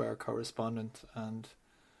round up our correspondent, and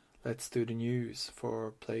let's do the news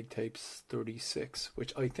for Plague Tapes 36,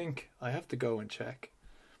 which I think I have to go and check,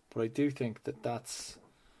 but I do think that that's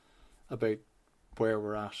about where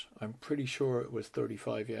we're at. I'm pretty sure it was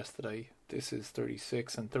 35 yesterday. This is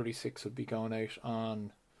 36, and 36 would be going out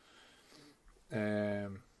on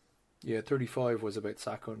 35 was about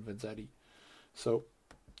Sacco and Vanzetti. So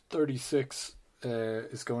 36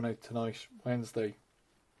 is going out tonight, Wednesday.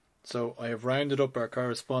 So I have rounded up our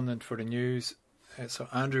correspondent for the news. So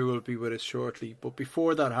Andrew will be with us shortly. But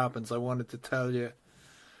before that happens, I wanted to tell you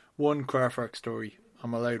one Kraftwerk story.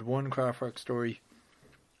 I'm allowed one Kraftwerk story.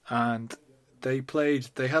 And they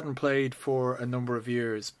hadn't played for a number of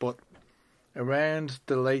years, but around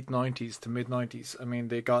the late 90s to mid 90s, I mean,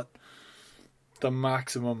 they got the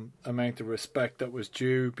maximum amount of respect that was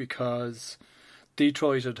due, because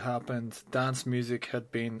Detroit had happened, dance music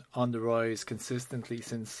had been on the rise consistently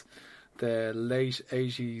since the late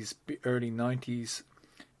 80s, early 90s.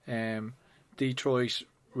 Detroit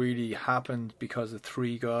really happened because of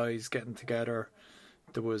three guys getting together.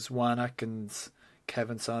 There was Juan Atkins,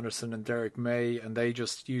 Kevin Saunderson and Derek May, and they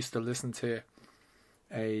just used to listen to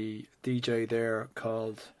a DJ there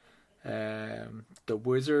called The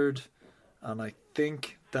Wizard, and I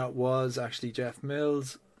think that was actually Jeff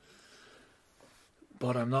Mills,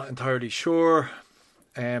 but I'm not entirely sure.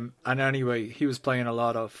 And anyway, he was playing a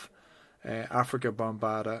lot of Africa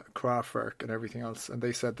Bombada, Kraftwerk and everything else, and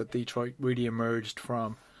they said that Detroit really emerged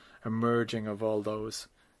from a merging of all those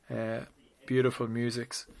beautiful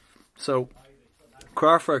musics. So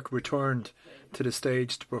Kraftwerk returned to the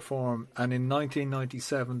stage to perform, and in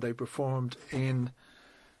 1997 they performed in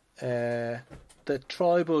the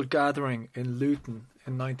Tribal Gathering in Luton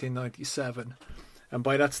in 1997, and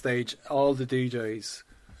by that stage all the DJs,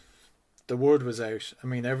 the word was out. I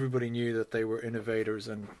mean, everybody knew that they were innovators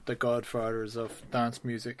and the godfathers of dance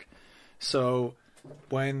music. So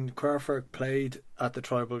when Kraftwerk played at the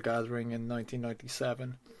Tribal Gathering in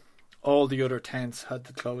 1997, all the other tents had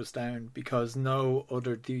to close down because no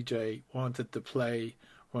other DJ wanted to play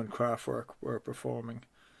when Kraftwerk were performing.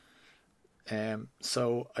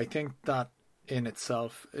 So I think that in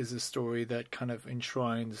itself is a story that kind of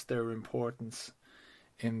enshrines their importance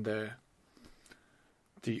in the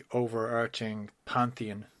overarching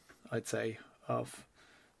pantheon, I'd say, of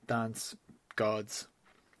dance gods.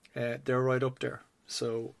 They're right up there.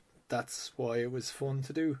 So that's why it was fun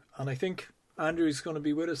to do. And I think Andrew's going to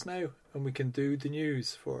be with us now, and we can do the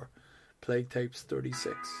news for Plague Tapes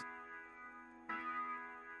 36.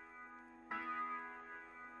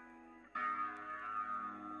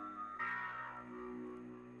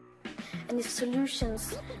 And if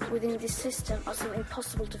solutions within this system are so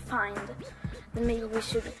impossible to find, then maybe we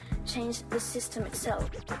should change the system itself.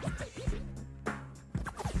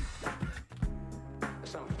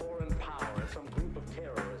 Some foreign power, some group of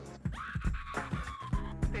terrorists.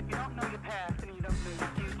 If you don't know your past, then you don't know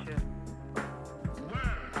your future.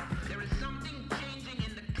 Word, there is something changing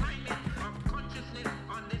in the climate of consciousness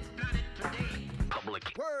on this planet today.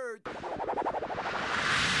 Public. Word.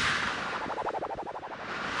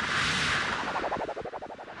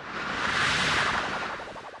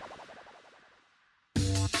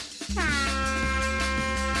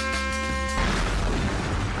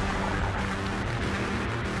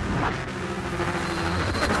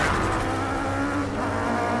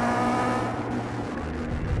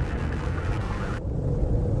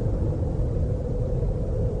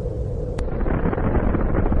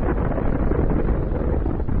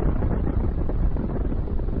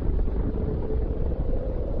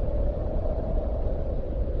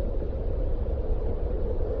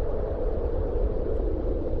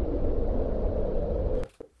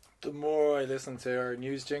 The more I listen to our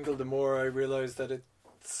news jingle, the more I realise that it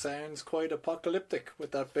sounds quite apocalyptic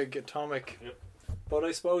with that big atomic. Yep. But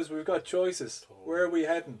I suppose we've got choices. Where are we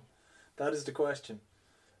heading? That is the question.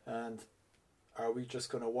 And are we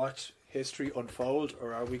just going to watch history unfold,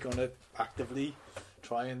 or are we going to actively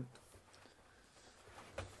try and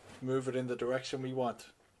move it in the direction we want?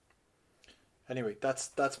 Anyway,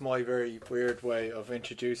 that's my very weird way of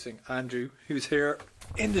introducing Andrew, who's here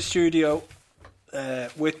in the studio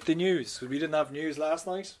with the news. We didn't have news last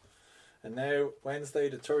night, and now Wednesday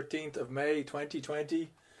the 13th of May 2020,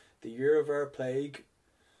 the year of our plague,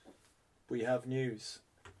 we have news.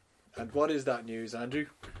 And what is that news, Andrew?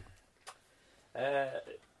 So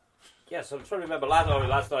I'm trying to remember.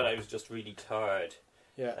 Last night I was just really tired.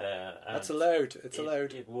 Yeah, that's allowed. It's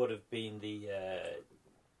allowed. It would have been the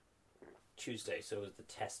Tuesday, so it was the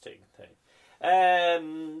testing thing.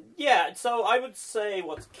 So I would say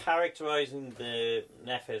what's characterising the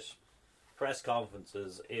NPHET press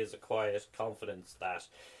conferences is a quiet confidence that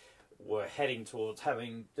we're heading towards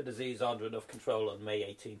having the disease under enough control on May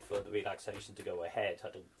 18th for the relaxation to go ahead. I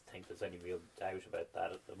don't think there's any real doubt about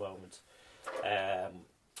that at the moment.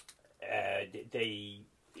 The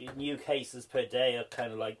new cases per day are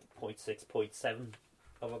kind of like 0.6,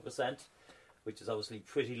 0.7%, which is obviously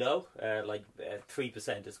pretty low.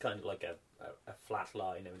 3% is kind of like a flat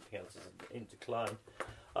line. Everything else is in decline.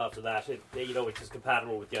 After that, which is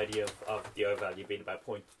compatible with the idea of the R value being about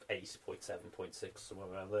 0.8, 0.7, 0.6, somewhere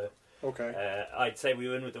around there. Okay. I'd say we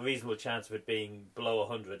win with a reasonable chance of it being below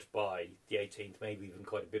 100 by the 18th, maybe even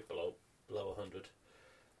quite a bit below 100.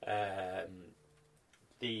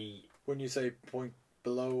 When you say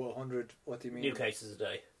below 100, what do you mean? New cases a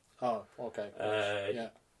day. Oh, okay. Yeah.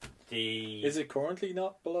 Is it currently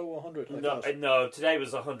not below 100? No, today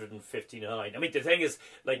was 159. I mean, the thing is,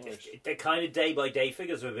 the kind of day-by-day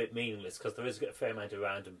figures are a bit meaningless because there is a fair amount of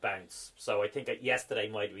random bounce. So I think that yesterday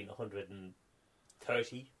might have been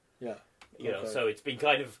 130. Yeah. So it's been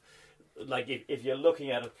kind of like if you're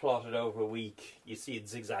looking at it plotted over a week, you see it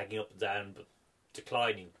zigzagging up and down, but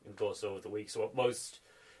declining in course over the week. So what most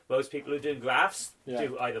people who are doing graphs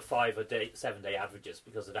do either 5 or 7 day averages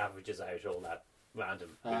because it averages out all that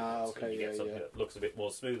random movements, and you get something that looks a bit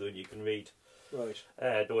more smoother and you can read. Right.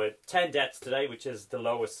 There were 10 deaths today, which is the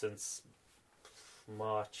lowest since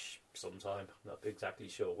March sometime. Not exactly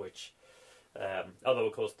sure which. Although,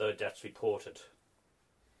 of course, there are deaths reported.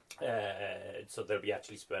 So they'll be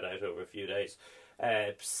actually spread out over a few days.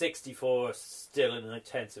 64 still in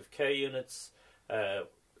intensive care units,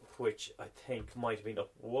 which I think might have been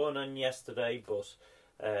up 1 on yesterday, but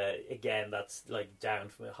again, that's like down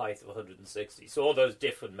from a height of 160. So all those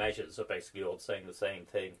different measures are basically all saying the same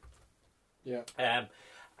thing. Yeah.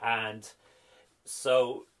 And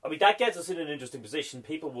so, I mean, that gets us in an interesting position.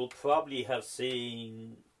 People will probably have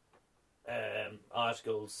seen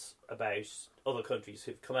articles about other countries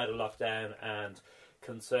who've come out of lockdown and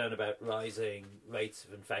concern about rising rates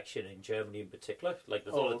of infection in Germany in particular. Like,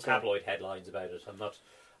 there's a lot of tabloid headlines about it. I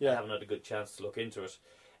haven't had a good chance to look into it.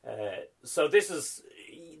 So this is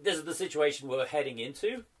the situation we're heading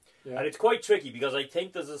into, and it's quite tricky because I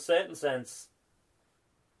think there's a certain sense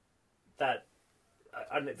that,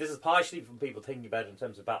 and this is partially from people thinking about it in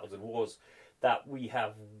terms of battles and wars, that we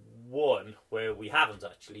have won where we haven't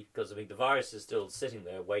actually, because I mean the virus is still sitting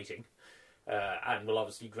there waiting, and will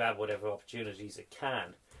obviously grab whatever opportunities it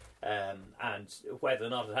can, and whether or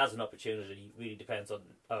not it has an opportunity really depends on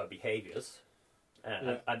our behaviours.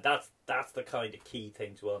 And that's the kind of key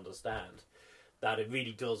thing to understand, that it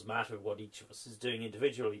really does matter what each of us is doing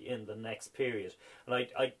individually in the next period. And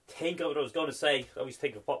I think of what I was going to say. I always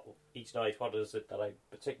think of what each night, what is it that I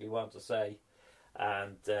particularly want to say.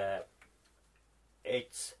 And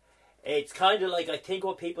it's kind of like, I think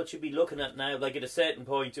what people should be looking at now, like at a certain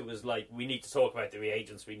point it was like, we need to talk about the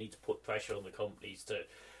reagents, we need to put pressure on the companies to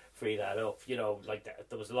free that up, you know, like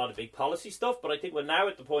there was a lot of big policy stuff, but I think we're now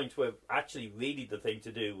at the point where actually really the thing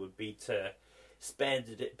to do would be to spend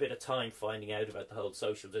a bit of time finding out about the whole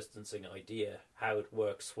social distancing idea, how it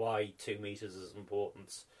works, why 2 meters is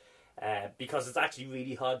important, because it's actually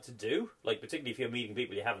really hard to do, like particularly if you're meeting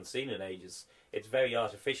people you haven't seen in ages. It's very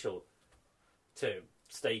artificial to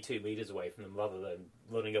stay 2 meters away from them rather than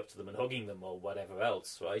running up to them and hugging them or whatever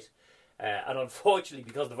else, right? And unfortunately,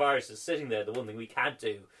 because the virus is sitting there, the one thing we can't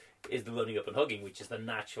do is the running up and hugging, which is the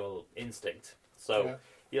natural instinct. So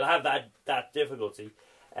you'll have that difficulty.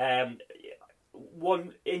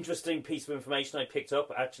 One interesting piece of information I picked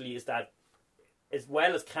up actually is that, as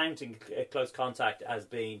well as counting close contact as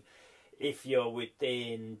being if you're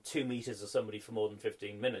within 2 meters of somebody for more than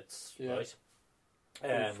 15 minutes, right?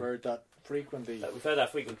 We've heard that frequently. We've heard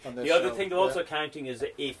that frequently. The other thing they're also counting is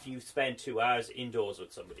if you spend 2 hours indoors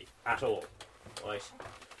with somebody at all, right?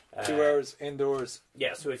 2 hours indoors.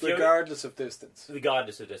 Yeah, so if regardless of distance.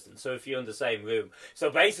 Regardless of distance. So if you're in the same room. So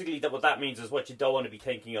basically what that means is what you don't want to be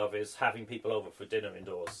thinking of is having people over for dinner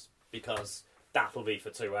indoors, because that'll be for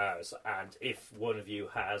 2 hours. And if one of you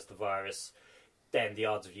has the virus, then the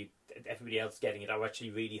odds of everybody else getting it are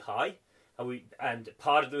actually really high. And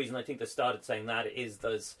part of the reason I think they started saying that is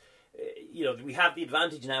there's, you know, we have the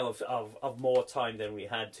advantage now of more time than we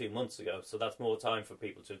had 2 months ago. So that's more time for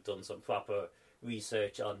people to have done some proper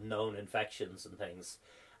research on known infections and things.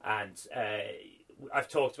 And I've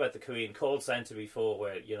talked about the Korean call centre before,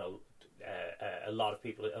 where, you know, a lot of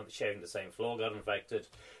people sharing the same floor got infected.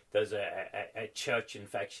 There's a church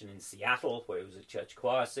infection in Seattle where it was a church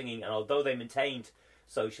choir singing, and although they maintained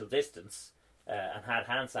social distance and had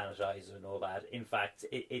hand sanitizer and all that, in fact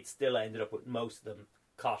it still ended up with most of them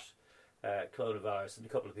caught coronavirus, and a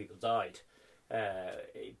couple of people died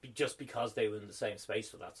just because they were in the same space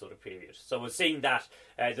for that sort of period. So we're seeing that.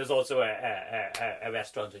 There's also a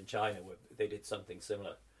restaurant in China where they did something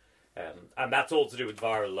similar, and that's all to do with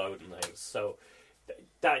viral load and things. So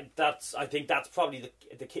that's I think that's probably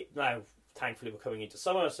the key. Now, thankfully, we're coming into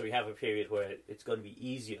summer, so we have a period where it's going to be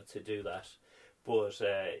easier to do that. But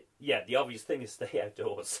the obvious thing is stay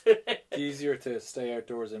outdoors. Easier to stay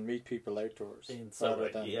outdoors and meet people outdoors.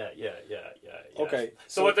 Yeah. Okay.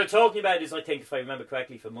 So what they're talking about is, I think, if I remember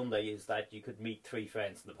correctly, for Monday, is that you could meet 3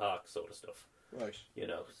 friends in the park, sort of stuff. Right. You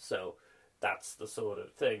know, so that's the sort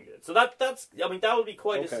of thing. So that's I mean, that would be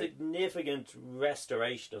quite a significant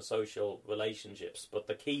restoration of social relationships. But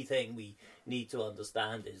the key thing we need to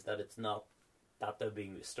understand is that it's not that they're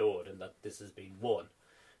being restored and that this has been won.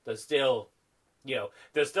 There's still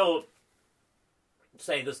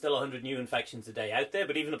 100 new infections a day out there,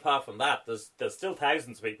 but even apart from that, there's still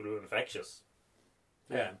thousands of people who are infectious.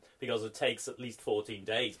 Because it takes at least 14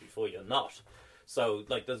 days before you're not. So,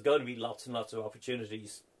 like, there's going to be lots and lots of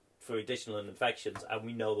opportunities for additional infections, and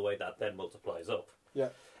we know the way that then multiplies up.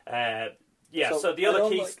 So the other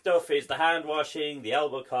key stuff is the hand washing, the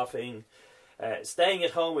elbow coughing, staying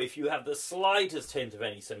at home if you have the slightest hint of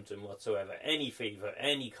any symptom whatsoever, any fever,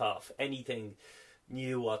 any cough, anything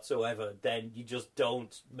new whatsoever, then you just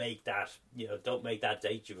don't make that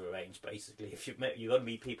date you've arranged. Basically, if you're going to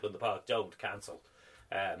meet people in the park, don't cancel.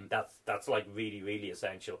 That's like really, really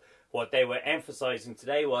essential. What they were emphasising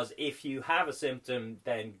today was, if you have a symptom,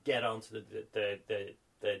 then get on to the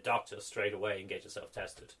doctor straight away and get yourself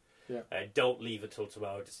tested. Don't leave it till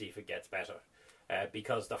tomorrow to see if it gets better.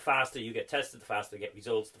 Because the faster you get tested, the faster you get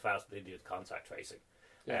results, the faster they do the contact tracing.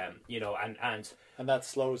 And that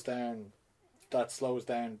slows down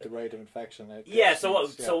the rate of infection.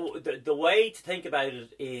 So the way to think about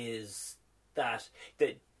it is that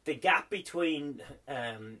the gap between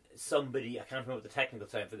somebody, I can't remember the technical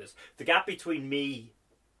term for this, the gap between me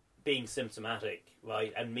being symptomatic,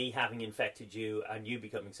 right, and me having infected you and you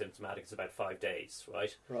becoming symptomatic is about 5 days,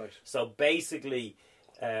 right? Right. So basically,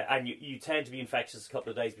 and you tend to be infectious a couple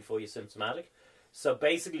of days before you're symptomatic. So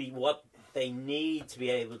basically what they need to be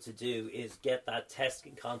able to do is get that test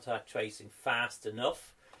and contact tracing fast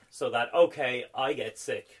enough so that, okay, I get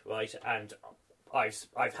sick, right, and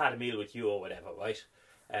I've had a meal with you or whatever, right?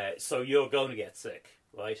 So you're going to get sick,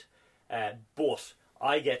 right? But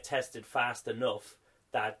I get tested fast enough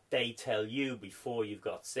that they tell you before you've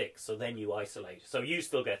got sick, so then you isolate. So you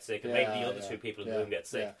still get sick, and maybe the other 2 people in the room get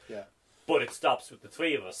sick. but it stops with the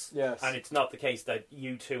 3 of us. Yes. And it's not the case that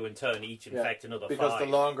you 2 in turn each infect another 5. Because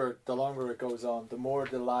the longer it goes on, the more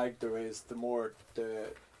the lag there is, the more the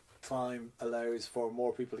time allows for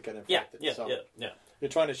more people to get infected. Yeah. You're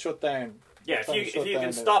trying to shut down. Yeah, if you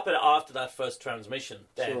can stop it after that first transmission,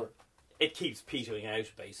 then Sure. it keeps petering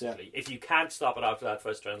out, basically. If you can't stop it after that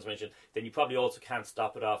first transmission, then you probably also can't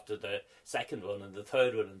stop it after the second one and the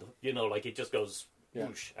third one, and it just goes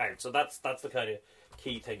whoosh out. So that's the kind of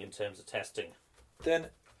key thing in terms of testing. Then,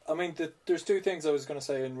 I mean, there's 2 things I was going to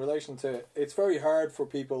say in relation to it. It's very hard for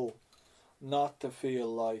people not to feel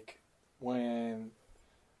like when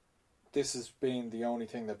this has been the only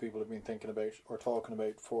thing that people have been thinking about or talking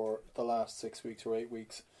about for the last 6 weeks or 8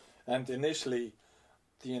 weeks. And initially,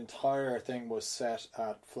 the entire thing was set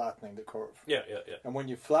at flattening the curve. Yeah. And when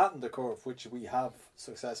you flatten the curve, which we have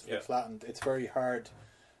successfully flattened, it's very hard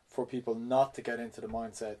for people not to get into the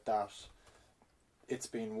mindset that it's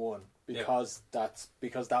been won because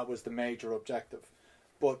that was the major objective.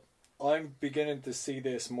 But I'm beginning to see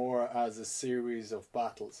this more as a series of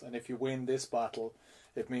battles, and if you win this battle,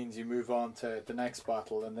 it means you move on to the next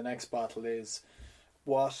battle, and the next battle is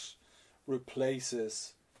what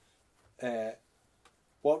replaces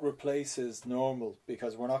normal,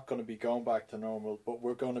 because we're not going to be going back to normal, but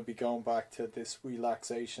we're going to be going back to this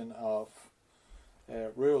relaxation of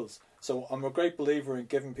rules. So I'm a great believer in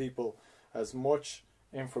giving people as much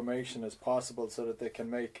information as possible so that they can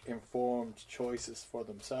make informed choices for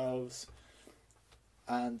themselves.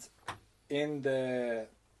 And in the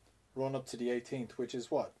run up to the 18th, which is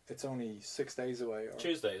what? It's only 6 days away. Or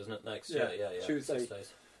Tuesday, isn't it? Next, yeah. Tuesday. 6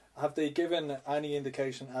 days. Have they given any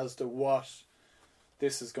indication as to what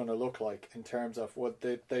this is going to look like in terms of what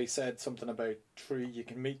they said something about you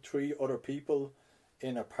can meet 3 other people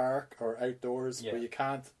in a park or outdoors, but you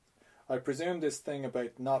can't. I presume this thing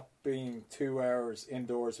about not being 2 hours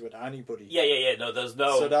indoors with anybody. Yeah. No, there's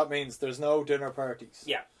no. So that means there's no dinner parties.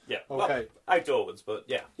 Yeah. Okay. Well, outdoor ones, but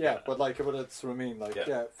yeah. But that's what I mean.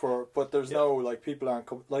 But there's no people aren't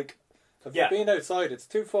Have you been outside? It's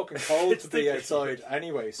too fucking cold to be outside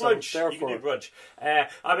anyway. So brunch. therefore, you can do brunch.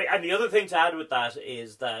 And the other thing to add with that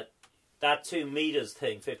is that 2 meters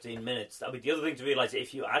thing, 15 minutes. I mean, the other thing to realise,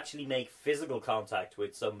 if you actually make physical contact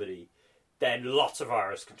with somebody, then lots of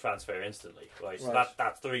virus can transfer instantly, right? So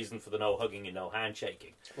that's the reason for the no hugging and no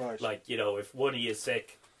handshaking. Right. Like, if one of you is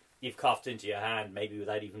sick, you've coughed into your hand, maybe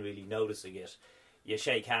without even really noticing it, you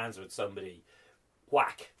shake hands with somebody,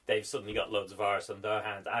 whack, they've suddenly got loads of virus on their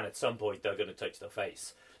hand, and at some point they're going to touch their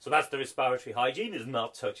face. So that's the respiratory hygiene, is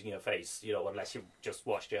not touching your face, unless you've just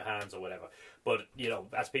washed your hands or whatever. But,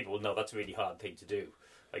 as people will know, that's a really hard thing to do.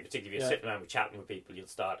 Like, particularly if you're sitting around chatting with people, you'll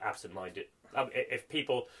start absent-minded. If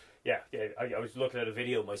people... I was looking at a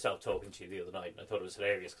video of myself talking to you the other night, and I thought it was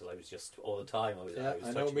hilarious because I was just all the time.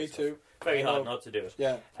 I know, me too. Very hard not to do it.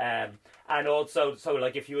 Yeah. And also, so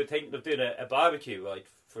like if you were thinking of doing a barbecue, right,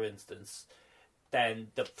 for instance,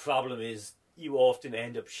 then the problem is you often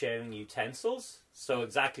end up sharing utensils. So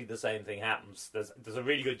exactly the same thing happens. There's a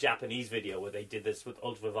really good Japanese video where they did this with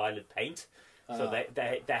ultraviolet paint. So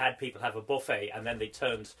they had people have a buffet, and then they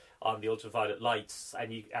turned on the ultraviolet lights,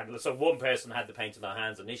 and so one person had the paint in their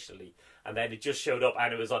hands initially, and then it just showed up,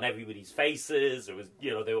 and it was on everybody's faces. It was,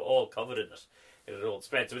 they were all covered in it. It had all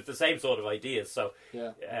spread. So it's the same sort of idea. So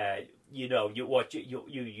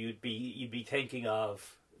you'd be thinking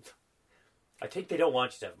of. I think they don't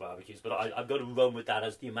want you to have barbecues, but I'm going to run with that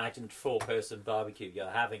as the imagined 4-person barbecue you're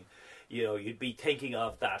having. You'd be thinking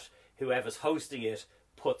of that. Whoever's hosting it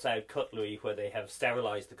puts out cutlery where they have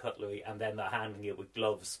sterilised the cutlery, and then they're handling it with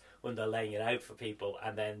gloves when they're laying it out for people,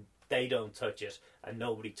 and then they don't touch it, and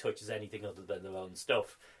nobody touches anything other than their own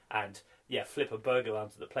stuff. And flip a burger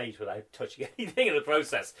onto the plate without touching anything in the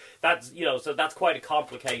process. That's so that's quite a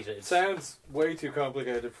complicated. Sounds way too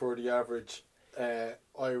complicated for the average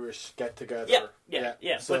Irish get together.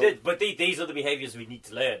 Yeah. So, but these are the behaviours we need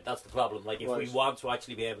to learn. That's the problem. Like if we want to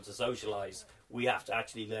actually be able to socialise, we have to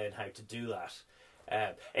actually learn how to do that.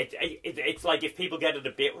 It's like if people get it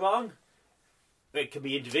a bit wrong, it can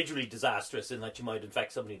be individually disastrous in that you might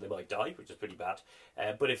infect somebody and they might die, which is pretty bad.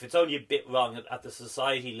 But if it's only a bit wrong at the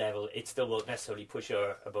society level, it still won't necessarily push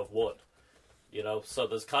her above 1. So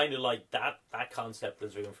there's kind of like that concept.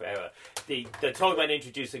 There's room for error. They're talking about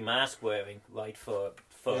introducing mask wearing, right, for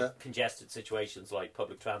congested situations like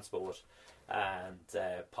public transport and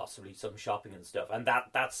possibly some shopping and stuff. And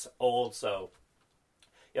that's also.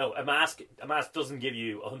 A mask doesn't give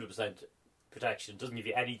you 100% protection. Doesn't give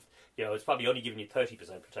you any. It's probably only giving you 30%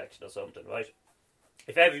 protection or something, right?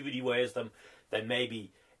 If everybody wears them, then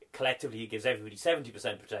maybe collectively it gives everybody 70%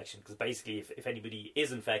 protection. Because basically, if anybody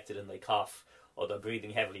is infected and they cough, or they're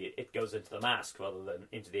breathing heavily, it goes into the mask rather than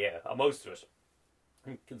into the air. Or most of it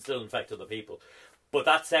can still infect other people. But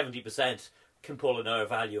that 70% can pull an R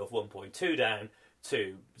value of 1.2 down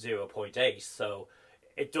to 0.8. So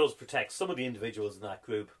it does protect some of the individuals in that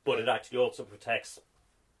group, but it actually also protects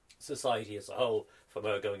society as a whole from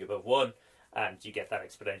R going above 1, and you get that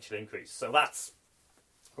exponential increase. So that's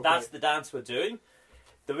the dance we're doing.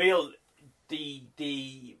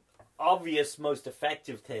 The obvious, most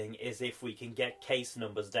effective thing is if we can get case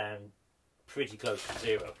numbers down pretty close to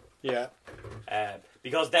 0. Yeah.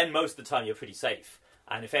 Because then most of the time you're pretty safe.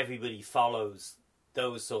 And if everybody follows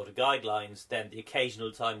those sort of guidelines, then the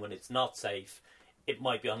occasional time when it's not safe, it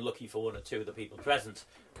might be unlucky for one or two of the people present,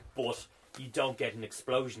 but you don't get an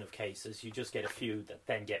explosion of cases. You just get a few that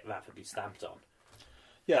then get rapidly stamped on.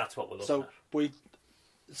 Yeah. That's what we're looking at.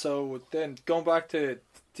 So then going back to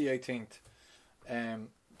the 18th,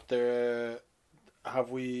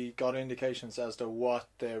 have we got indications as to what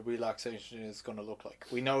the relaxation is going to look like?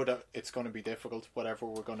 We know that it's going to be difficult, whatever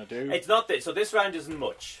we're going to do. It's not this. So this round isn't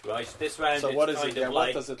much, right? This round. So what is it? Yeah,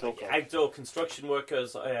 what does it look like? Outdoor construction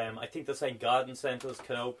workers. I think they're saying garden centres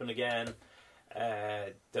can open again.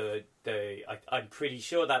 I'm pretty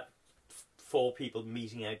sure that 4 people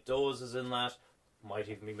meeting outdoors is in that. Might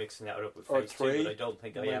even be mixing that up with phase 2, but I don't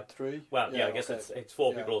think I am. 3? Well, yeah, I guess it's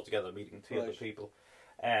 4 people altogether meeting 3 other people.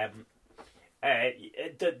 They're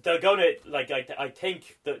going to, like, I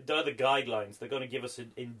think they're the guidelines. They're going to give us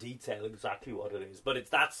in detail exactly what it is. But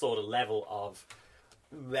it's that sort of level of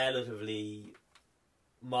relatively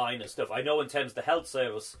minor stuff. I know in terms of the health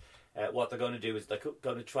service, what they're going to do is they're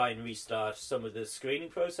going to try and restart some of the screening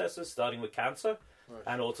processes, starting with cancer,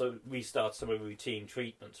 and also restart some of routine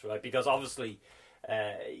treatments, right? Because obviously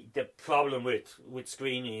the problem with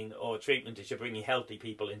screening or treatment is you're bringing healthy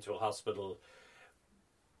people into a hospital.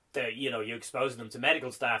 You're exposing them to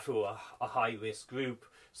medical staff who are a high risk group,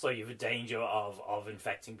 so you have a danger of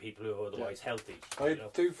infecting people who are otherwise healthy. I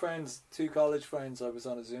had 2 college friends I was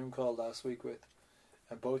on a Zoom call last week with,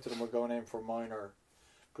 and both of them were going in for minor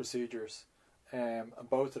procedures, and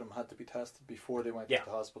both of them had to be tested before they went to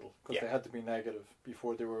the hospital, because they had to be negative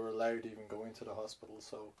before they were allowed to even go into the hospital.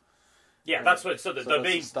 So that's what. So they're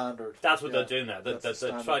being standard. That's what they're doing now.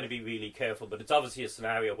 They're trying to be really careful, but it's obviously a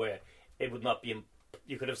scenario where it would not be.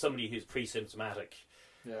 You could have somebody who's pre-symptomatic,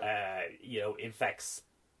 infects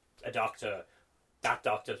a doctor. That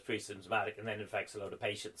doctor's pre-symptomatic and then infects a load of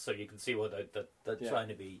patients. So you can see why they're trying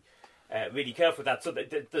to be really careful with that. So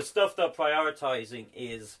the stuff they're prioritising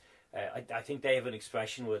is, I think they have an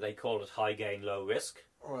expression where they call it high gain, low risk.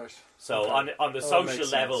 Right. So on the social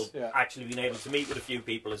level, actually being able to meet with a few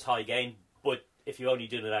people is high gain. But if you're only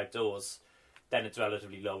doing it outdoors, then it's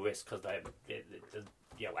relatively low risk, because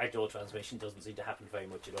outdoor transmission doesn't seem to happen very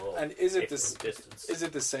much at all. And is it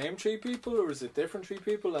the same 3 people, or is it different 3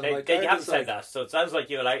 people? And they haven't said that, so it sounds like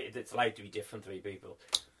it's allowed to be different 3 people.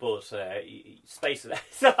 But space it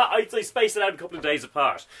out. I'd say space it out a couple of days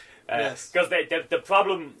apart. Because the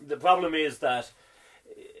problem is that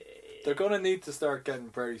they're going to need to start getting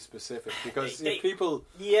very specific, because if people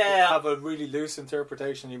have a really loose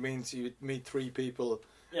interpretation, it means you meet 3 people.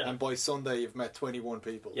 Yeah. And by Sunday you've met 21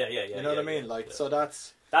 people. Yeah. You know what I mean? So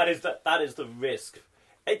that is the risk.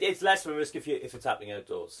 It's less of a risk if it's happening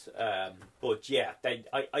outdoors. But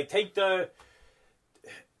I think the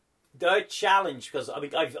challenge, because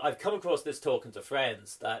I've come across this talking to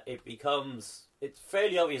friends, that it's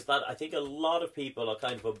fairly obvious that I think a lot of people are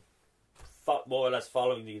kind of more or less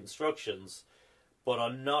following the instructions, but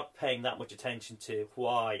are not paying that much attention to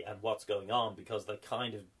why and what's going on, because they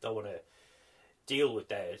kind of don't want to deal with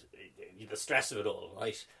the stress of it all,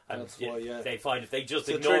 right? And that's why, they find if they just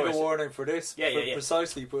it's ignore a trigger warning for this.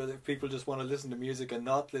 Precisely, but if people just want to listen to music and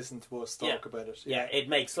not listen to us talk about it. It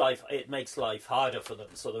makes life harder for them,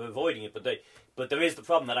 so they're avoiding it. But there is the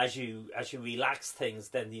problem that as you relax things,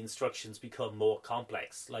 then the instructions become more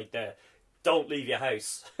complex. Like don't leave your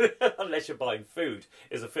house unless you're buying food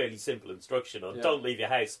is a fairly simple instruction. Or don't leave your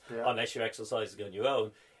house unless you're exercising on your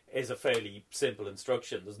own is a fairly simple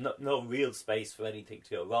instruction. There's no real space for anything to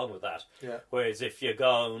go wrong with that. Yeah. Whereas if you're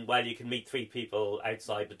going, you can meet 3 people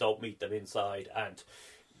outside, but don't meet them inside, and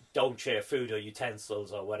don't share food or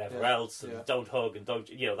utensils or whatever else, and don't hug, and don't,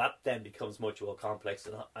 that then becomes much more complex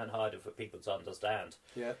and harder for people to understand.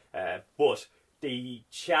 Yeah. But the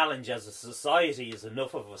challenge as a society is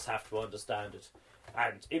enough of us have to understand it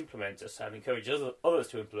and implement it, and encourage others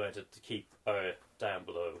to implement it, to keep down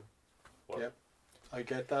below. I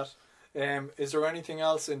get that. Is there anything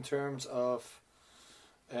else in terms of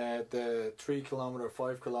the 3 kilometer,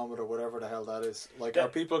 5 kilometer, whatever the hell that is. Like, Yeah. are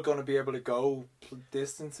people going to be able to go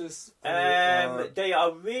distances? They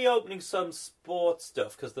are reopening some sports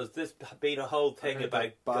stuff because there's been a whole thing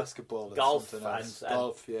about basketball, golf and and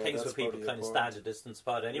golf. Yeah, things where that's people probably kind of important. stand a distance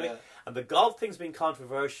apart anyway. Yeah. And the golf thing's been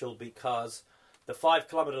controversial because the 5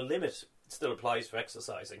 kilometer limit still applies for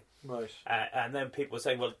exercising. Right. And then people were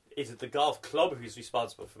saying, well, is it the golf club who's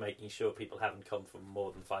responsible for making sure people haven't come from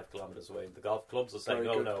more than 5 kilometres away? And the golf clubs are saying, Very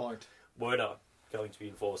oh good no, point. we're not going to be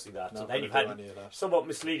enforcing that. Not And then gonna you've do had any of that. somewhat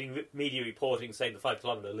misleading media reporting saying the 5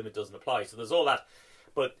 kilometre limit doesn't apply. So there's all that.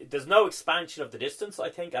 But there's no expansion of the distance, I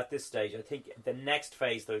think, at this stage. I think the next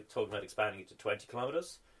phase, they're talking about expanding it to 20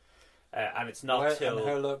 kilometres. And it's not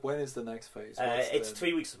till... when is the next phase? It's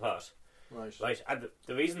 3 weeks apart. Right. And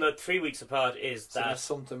the reason they're 3 weeks apart is So that... that's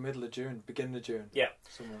something middle of June, beginning of June. Yeah.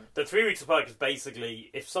 Somewhere. The 3 weeks apart is basically,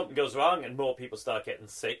 if something goes wrong and more people start getting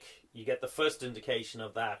sick, you get the first indication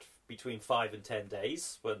of that between 5 and 10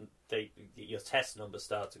 days when your test numbers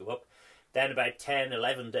start to go up. Then about 10,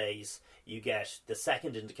 11 days, you get the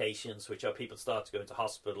second indications, which are people start to go into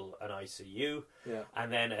hospital and ICU. Yeah.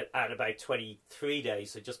 And then at about 23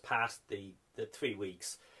 days, so just past the 3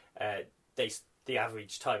 weeks, the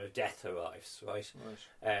average time of death arrives, right?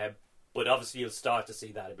 But obviously you'll start to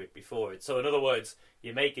see that a bit before it. So in other words,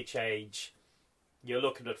 you make a change, you're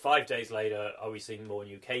looking at 5 days later, are we seeing more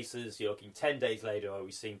new cases? You're looking 10 days later, are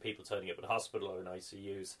we seeing people turning up in hospital or in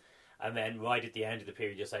ICUs? And then right at the end of the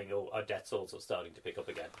period, you're saying, oh, our death's also starting to pick up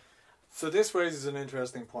again. So this raises an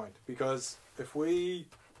interesting point, because if we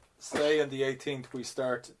say on the 18th we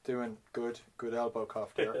start doing good elbow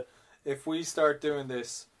cough there, if we start doing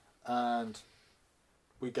this and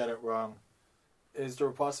we get it wrong, is there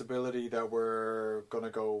a possibility that we're going to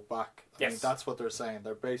go back? I mean, that's what they're saying.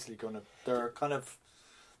 They're basically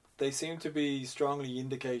they seem to be strongly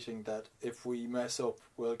indicating that if we mess up,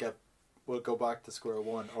 we'll go back to square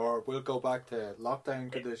one, or we'll go back to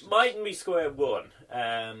lockdown conditions. It mightn't be square one.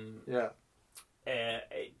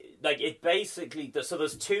 It basically... So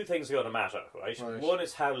there's two things that are going to matter, right? One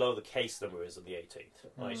is how low the case number is on the 18th,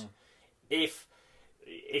 right?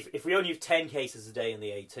 If we only have 10 cases a day on the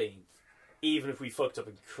 18th, even if we fucked up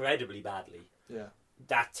incredibly badly,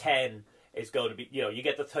 that 10 is going to be, you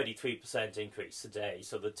get the 33% increase a day,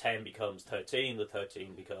 so the 10 becomes 13, the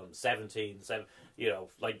 13 becomes 17,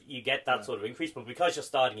 you get that sort of increase, but because you're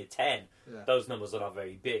starting at 10, those numbers are not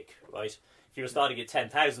very big, right? If you were starting at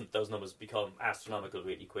 10,000, those numbers become astronomical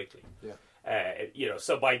really quickly.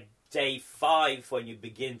 So by day 5, when you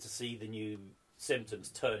begin to see the new symptoms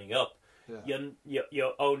turning up,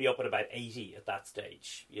 you're only up at about 80 at that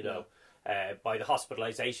stage, by the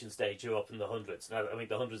hospitalisation stage, you're up in the hundreds. Now, I mean,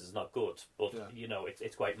 the hundreds is not good, but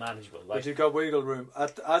it's quite manageable. But you've got wiggle room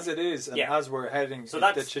as it is, and as we're heading. So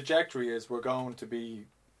the trajectory is we're going to be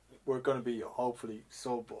hopefully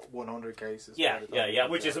sub 100 cases.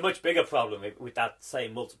 Which is a much bigger problem with that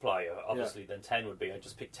same multiplier, obviously, than 10 would be. I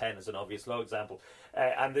just picked 10 as an obvious low example.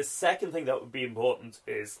 And the second thing that would be important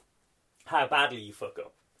is how badly you fuck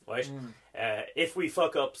up, right? If we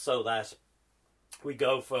fuck up so that we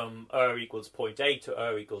go from R equals 0.8 to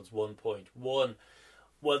R equals 1.1,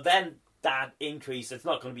 well then that increase, it's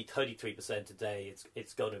not going to be 33% a day,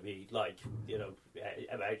 it's going to be like,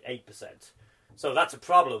 about 8%. So that's a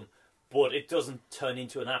problem, but it doesn't turn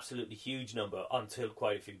into an absolutely huge number until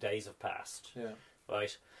quite a few days have passed.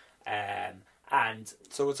 Right? And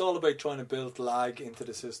so it's all about trying to build lag into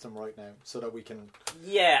the system right now, so that we can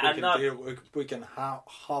we can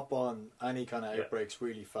hop on any kind of outbreaks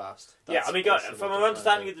really fast. From our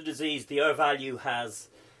understanding of the disease, the R value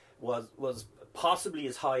was possibly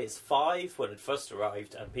as high as 5 when it first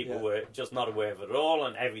arrived, and people were just not aware of it at all,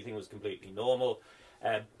 and everything was completely normal.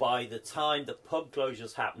 By the time the pub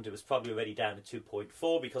closures happened, it was probably already down to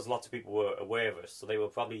 2.4 because lots of people were aware of it, so they were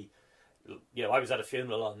probably... I was at a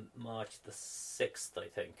funeral on March the 6th, I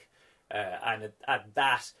think, and at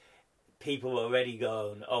that, people were already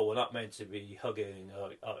going, oh, we're not meant to be hugging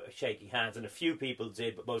or shaking hands, and a few people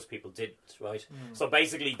did, but most people didn't, right? So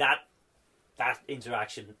basically that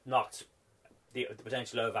interaction knocked the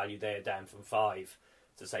potential R value there down from 5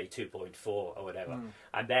 to, say, 2.4 or whatever.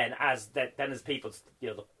 And then as people,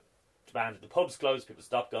 demanded the pubs closed, people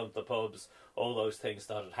stopped going to the pubs, all those things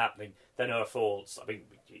started happening, then R falls. I mean...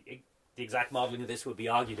 The exact modelling of this would be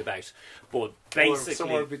argued about, but basically...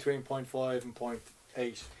 somewhere between 0.5 and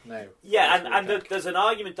 0.8 now. There's an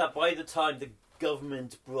argument that by the time the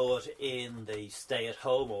government brought in the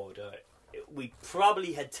stay-at-home order, we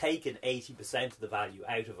probably had taken 80% of the value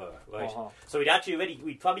out of her, right? So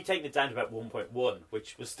we'd probably taken it down to about 1.1,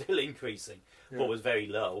 which was still increasing, but was very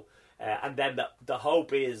low. And then the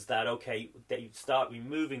hope is that, okay, they start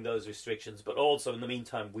removing those restrictions, but also in the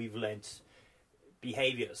meantime, we've lent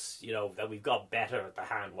behaviours, you know, that we've got better at the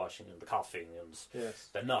hand washing and the coughing and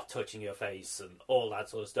the not touching your face and all that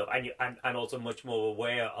sort of stuff. And also much more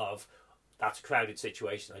aware of, that's a crowded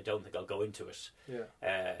situation, I don't think I'll go into it.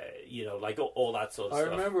 Yeah. You know, like all that sort of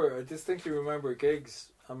stuff. I distinctly remember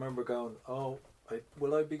gigs. I remember going,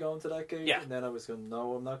 will I be going to that gig? Yeah. And then I was going,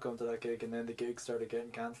 no, I'm not going to that gig. And then the gig started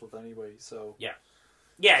getting cancelled anyway. So yeah,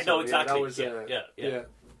 so, no, exactly. That was, yeah.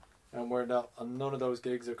 And none of those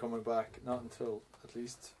gigs are coming back, not until at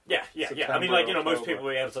least I mean, like, you know, most people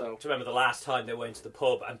were able to remember the last time they went to the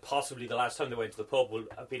pub, and possibly the last time they went to the pub will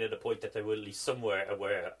have been at a point that they were at least somewhere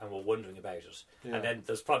aware and were wondering about it. Yeah. And then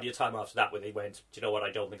there's probably a time after that where they went, do you know what,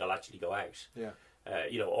 I don't think I'll actually go out. Yeah.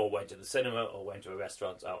 You know, or went to the cinema, or went to a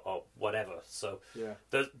restaurant, or whatever. So yeah.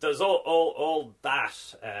 there's all that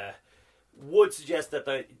would suggest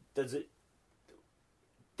that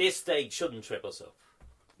this stage shouldn't trip us up.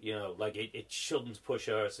 You know, like it shouldn't push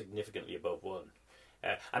her significantly above 1.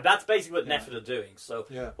 And that's basically what NEFIT are doing. So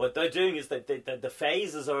what they're doing is that the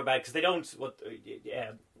phases are about, because they don't,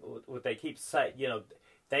 what they keep saying, you know,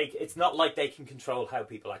 it's not like they can control how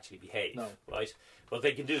people actually behave, right? What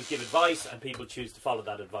they can do is give advice, and people choose to follow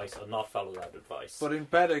that advice or not follow that advice. But in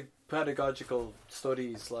pedagogical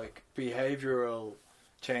studies, like, behavioural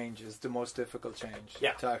change is the most difficult change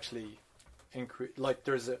to actually increase. Like,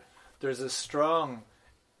 there's a strong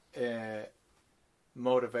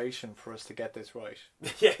motivation for us to get this right.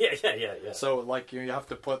 Yeah. So, like, you have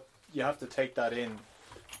to take that in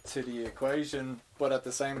to the equation, but at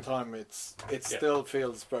the same time, it still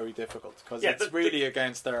feels very difficult, because it's really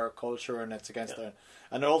against our culture, and it's against our,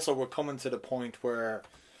 and also we're coming to the point where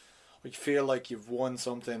we feel like you've won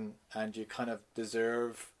something and you kind of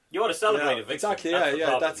deserve. You want to celebrate a victory. Exactly.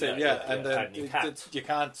 That's it. And then you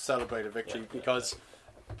can't celebrate a victory because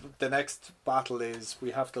the next battle is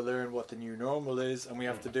we have to learn what the new normal is, and we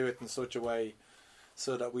have to do it in such a way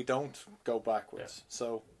so that we don't go backwards.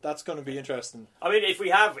 So that's going to be interesting. I mean,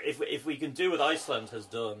 if we can do what Iceland has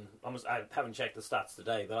done, I haven't checked the stats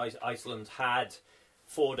today, but Iceland had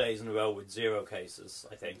 4 days in a row with 0 cases,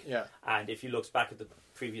 I think. Yeah. And if you look back at the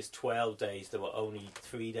previous 12 days, there were only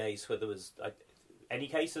 3 days where there was any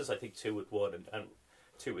cases. I think 2 with 1 and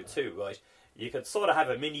 2 with 2, right? You could sort of have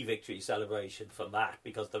a mini victory celebration from that,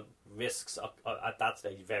 because the risks are at that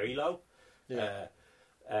stage very low. Yeah.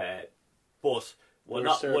 But we're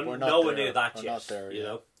nowhere near that yet. There, you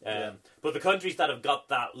know. But the countries that have got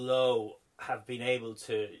that low have been able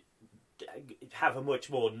to have a much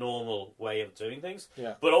more normal way of doing things.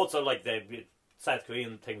 Yeah. But also, like the South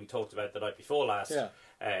Korean thing we talked about the night before last. Yeah.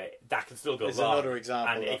 That can still go it's wrong. Another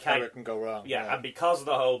example of how it can go wrong. Yeah, and because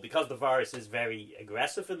the virus is very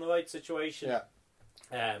aggressive in the right situation,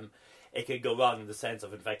 it could go wrong in the sense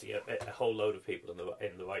of infecting a whole load of people in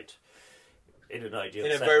an ideal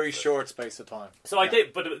in a very short space of time. So I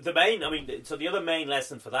think, but the other main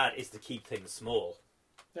lesson for that is to keep things small.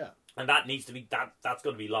 Yeah, and that needs to be that's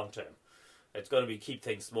going to be long term. It's going to be keep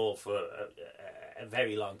things small for a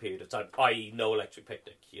very long period of time, i.e. no electric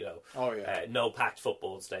picnic, you know. No packed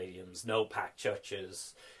football stadiums, no packed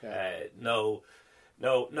churches, no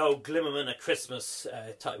Glimmerman at Christmas,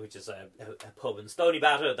 which is a pub in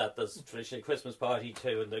Stoneybatter that there's traditionally a Christmas party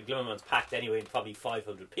to, and the Glimmerman's packed anyway, and probably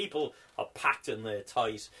 500 people are packed in there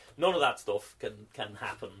tight. None of that stuff can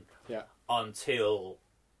happen until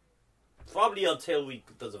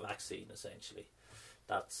there's a vaccine, essentially.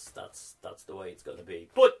 That's the way it's going to be.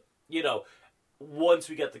 But, you know, once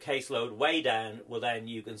we get the caseload way down, well, then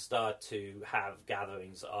you can start to have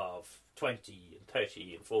gatherings of 20 and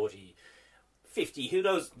 30 and 40, 50. Who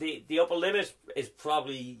knows? The upper limit is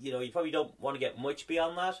probably, you know, you probably don't want to get much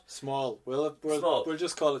beyond that. Small. We'll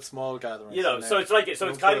just call it small gatherings. You know, so it's like it's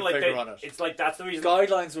kind of like it's like that's the reason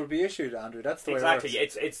guidelines will be issued, Andrew. That's the way exactly.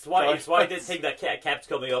 It works. It's why this thing that kept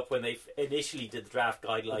coming up when they initially did the draft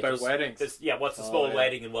guidelines about weddings. What's a small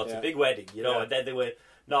wedding and what's a big wedding? You know, and then they were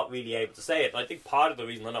not really able to say it. And I think part of the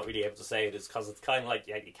reason they're not really able to say it is because it's kind of like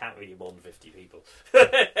you can't really more than 50 people.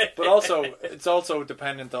 But also, it's also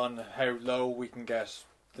dependent on how low we can get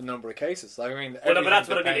the number of cases. I mean, but that's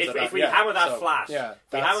what I mean. If we hammer that flat,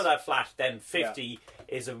 hammer that flat, then 50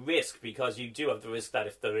 is a risk, because you do have the risk that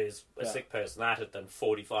if there is a sick person at it, then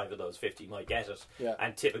 45 of those 50 might get it,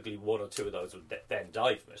 and typically 1 or 2 of those would then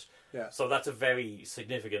die from it. Yeah. So that's a very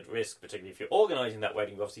significant risk, particularly if you're organising that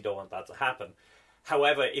wedding. You obviously don't want that to happen.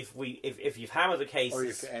 However, if you've hammered the cases, or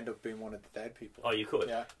you could end up being one of the dead people. Oh, you could.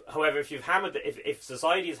 Yeah. However, if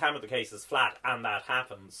society has hammered the cases flat and that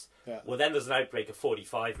happens, well, then there's an outbreak of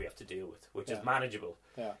 45 we have to deal with, which is manageable.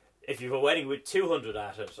 Yeah. If you have a wedding with 200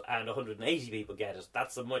 at it and 180 people get it,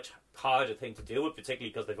 that's a much harder thing to deal with,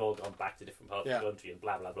 particularly because they've all gone back to different parts of the country and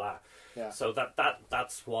blah blah blah. Yeah. So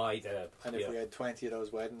that's why the. And if we had 20 of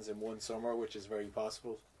those weddings in one summer, which is very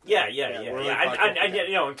possible. Yeah.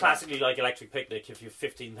 And classically, like Electric Picnic, if you have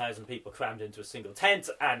 15,000 people crammed into a single tent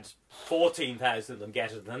and 14,000 of them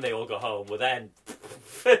get it, and then they all go home, well then.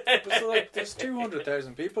 So like, there's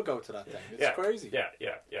 200,000 people go to that thing. It's crazy.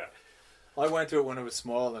 Yeah. I went to it when it was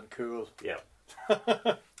small and cool. Yeah.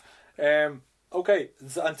 Okay,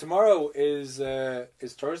 and tomorrow is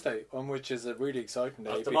Thursday, which is a really exciting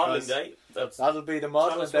day. That's the modelling day. That'll be the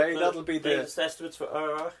modelling day. That'll be the latest estimates for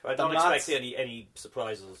RR. I don't expect any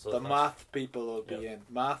surprises. The math people will be in.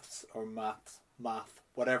 Maths or math,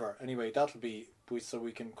 whatever. Anyway, that'll be so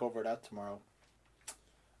we can cover that tomorrow.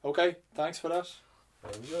 Okay, thanks for that.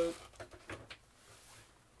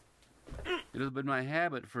 It has been my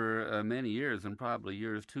habit for many years, and probably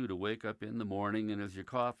years too, to wake up in the morning and as your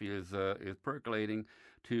coffee is percolating,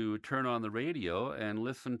 to turn on the radio and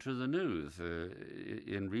listen to the news.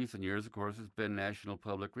 In recent years, of course, it's been National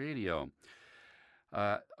Public Radio.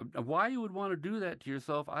 Why you would want to do that to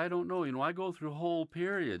yourself, I don't know. You know, I go through whole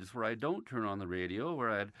periods where I don't turn on the radio,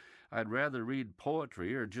 where I'd rather read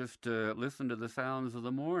poetry or just listen to the sounds of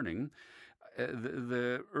the morning.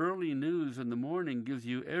 The early news in the morning gives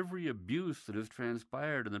you every abuse that has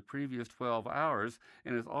transpired in the previous 12 hours,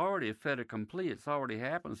 and it's already a fait accompli. It's already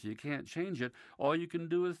happened, so you can't change it. All you can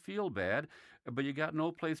do is feel bad, but you got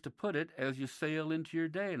no place to put it as you sail into your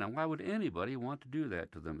day. Now, why would anybody want to do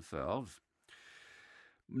that to themselves?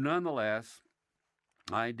 Nonetheless,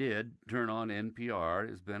 I did turn on NPR.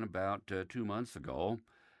 It's been about 2 months ago,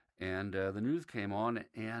 and the news came on,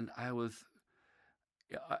 and I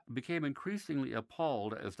became increasingly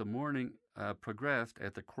appalled as the morning progressed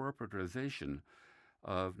at the corporatization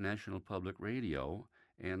of National Public Radio.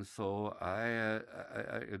 And so I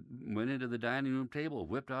went into the dining room table,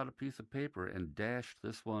 whipped out a piece of paper, and dashed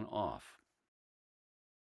this one off.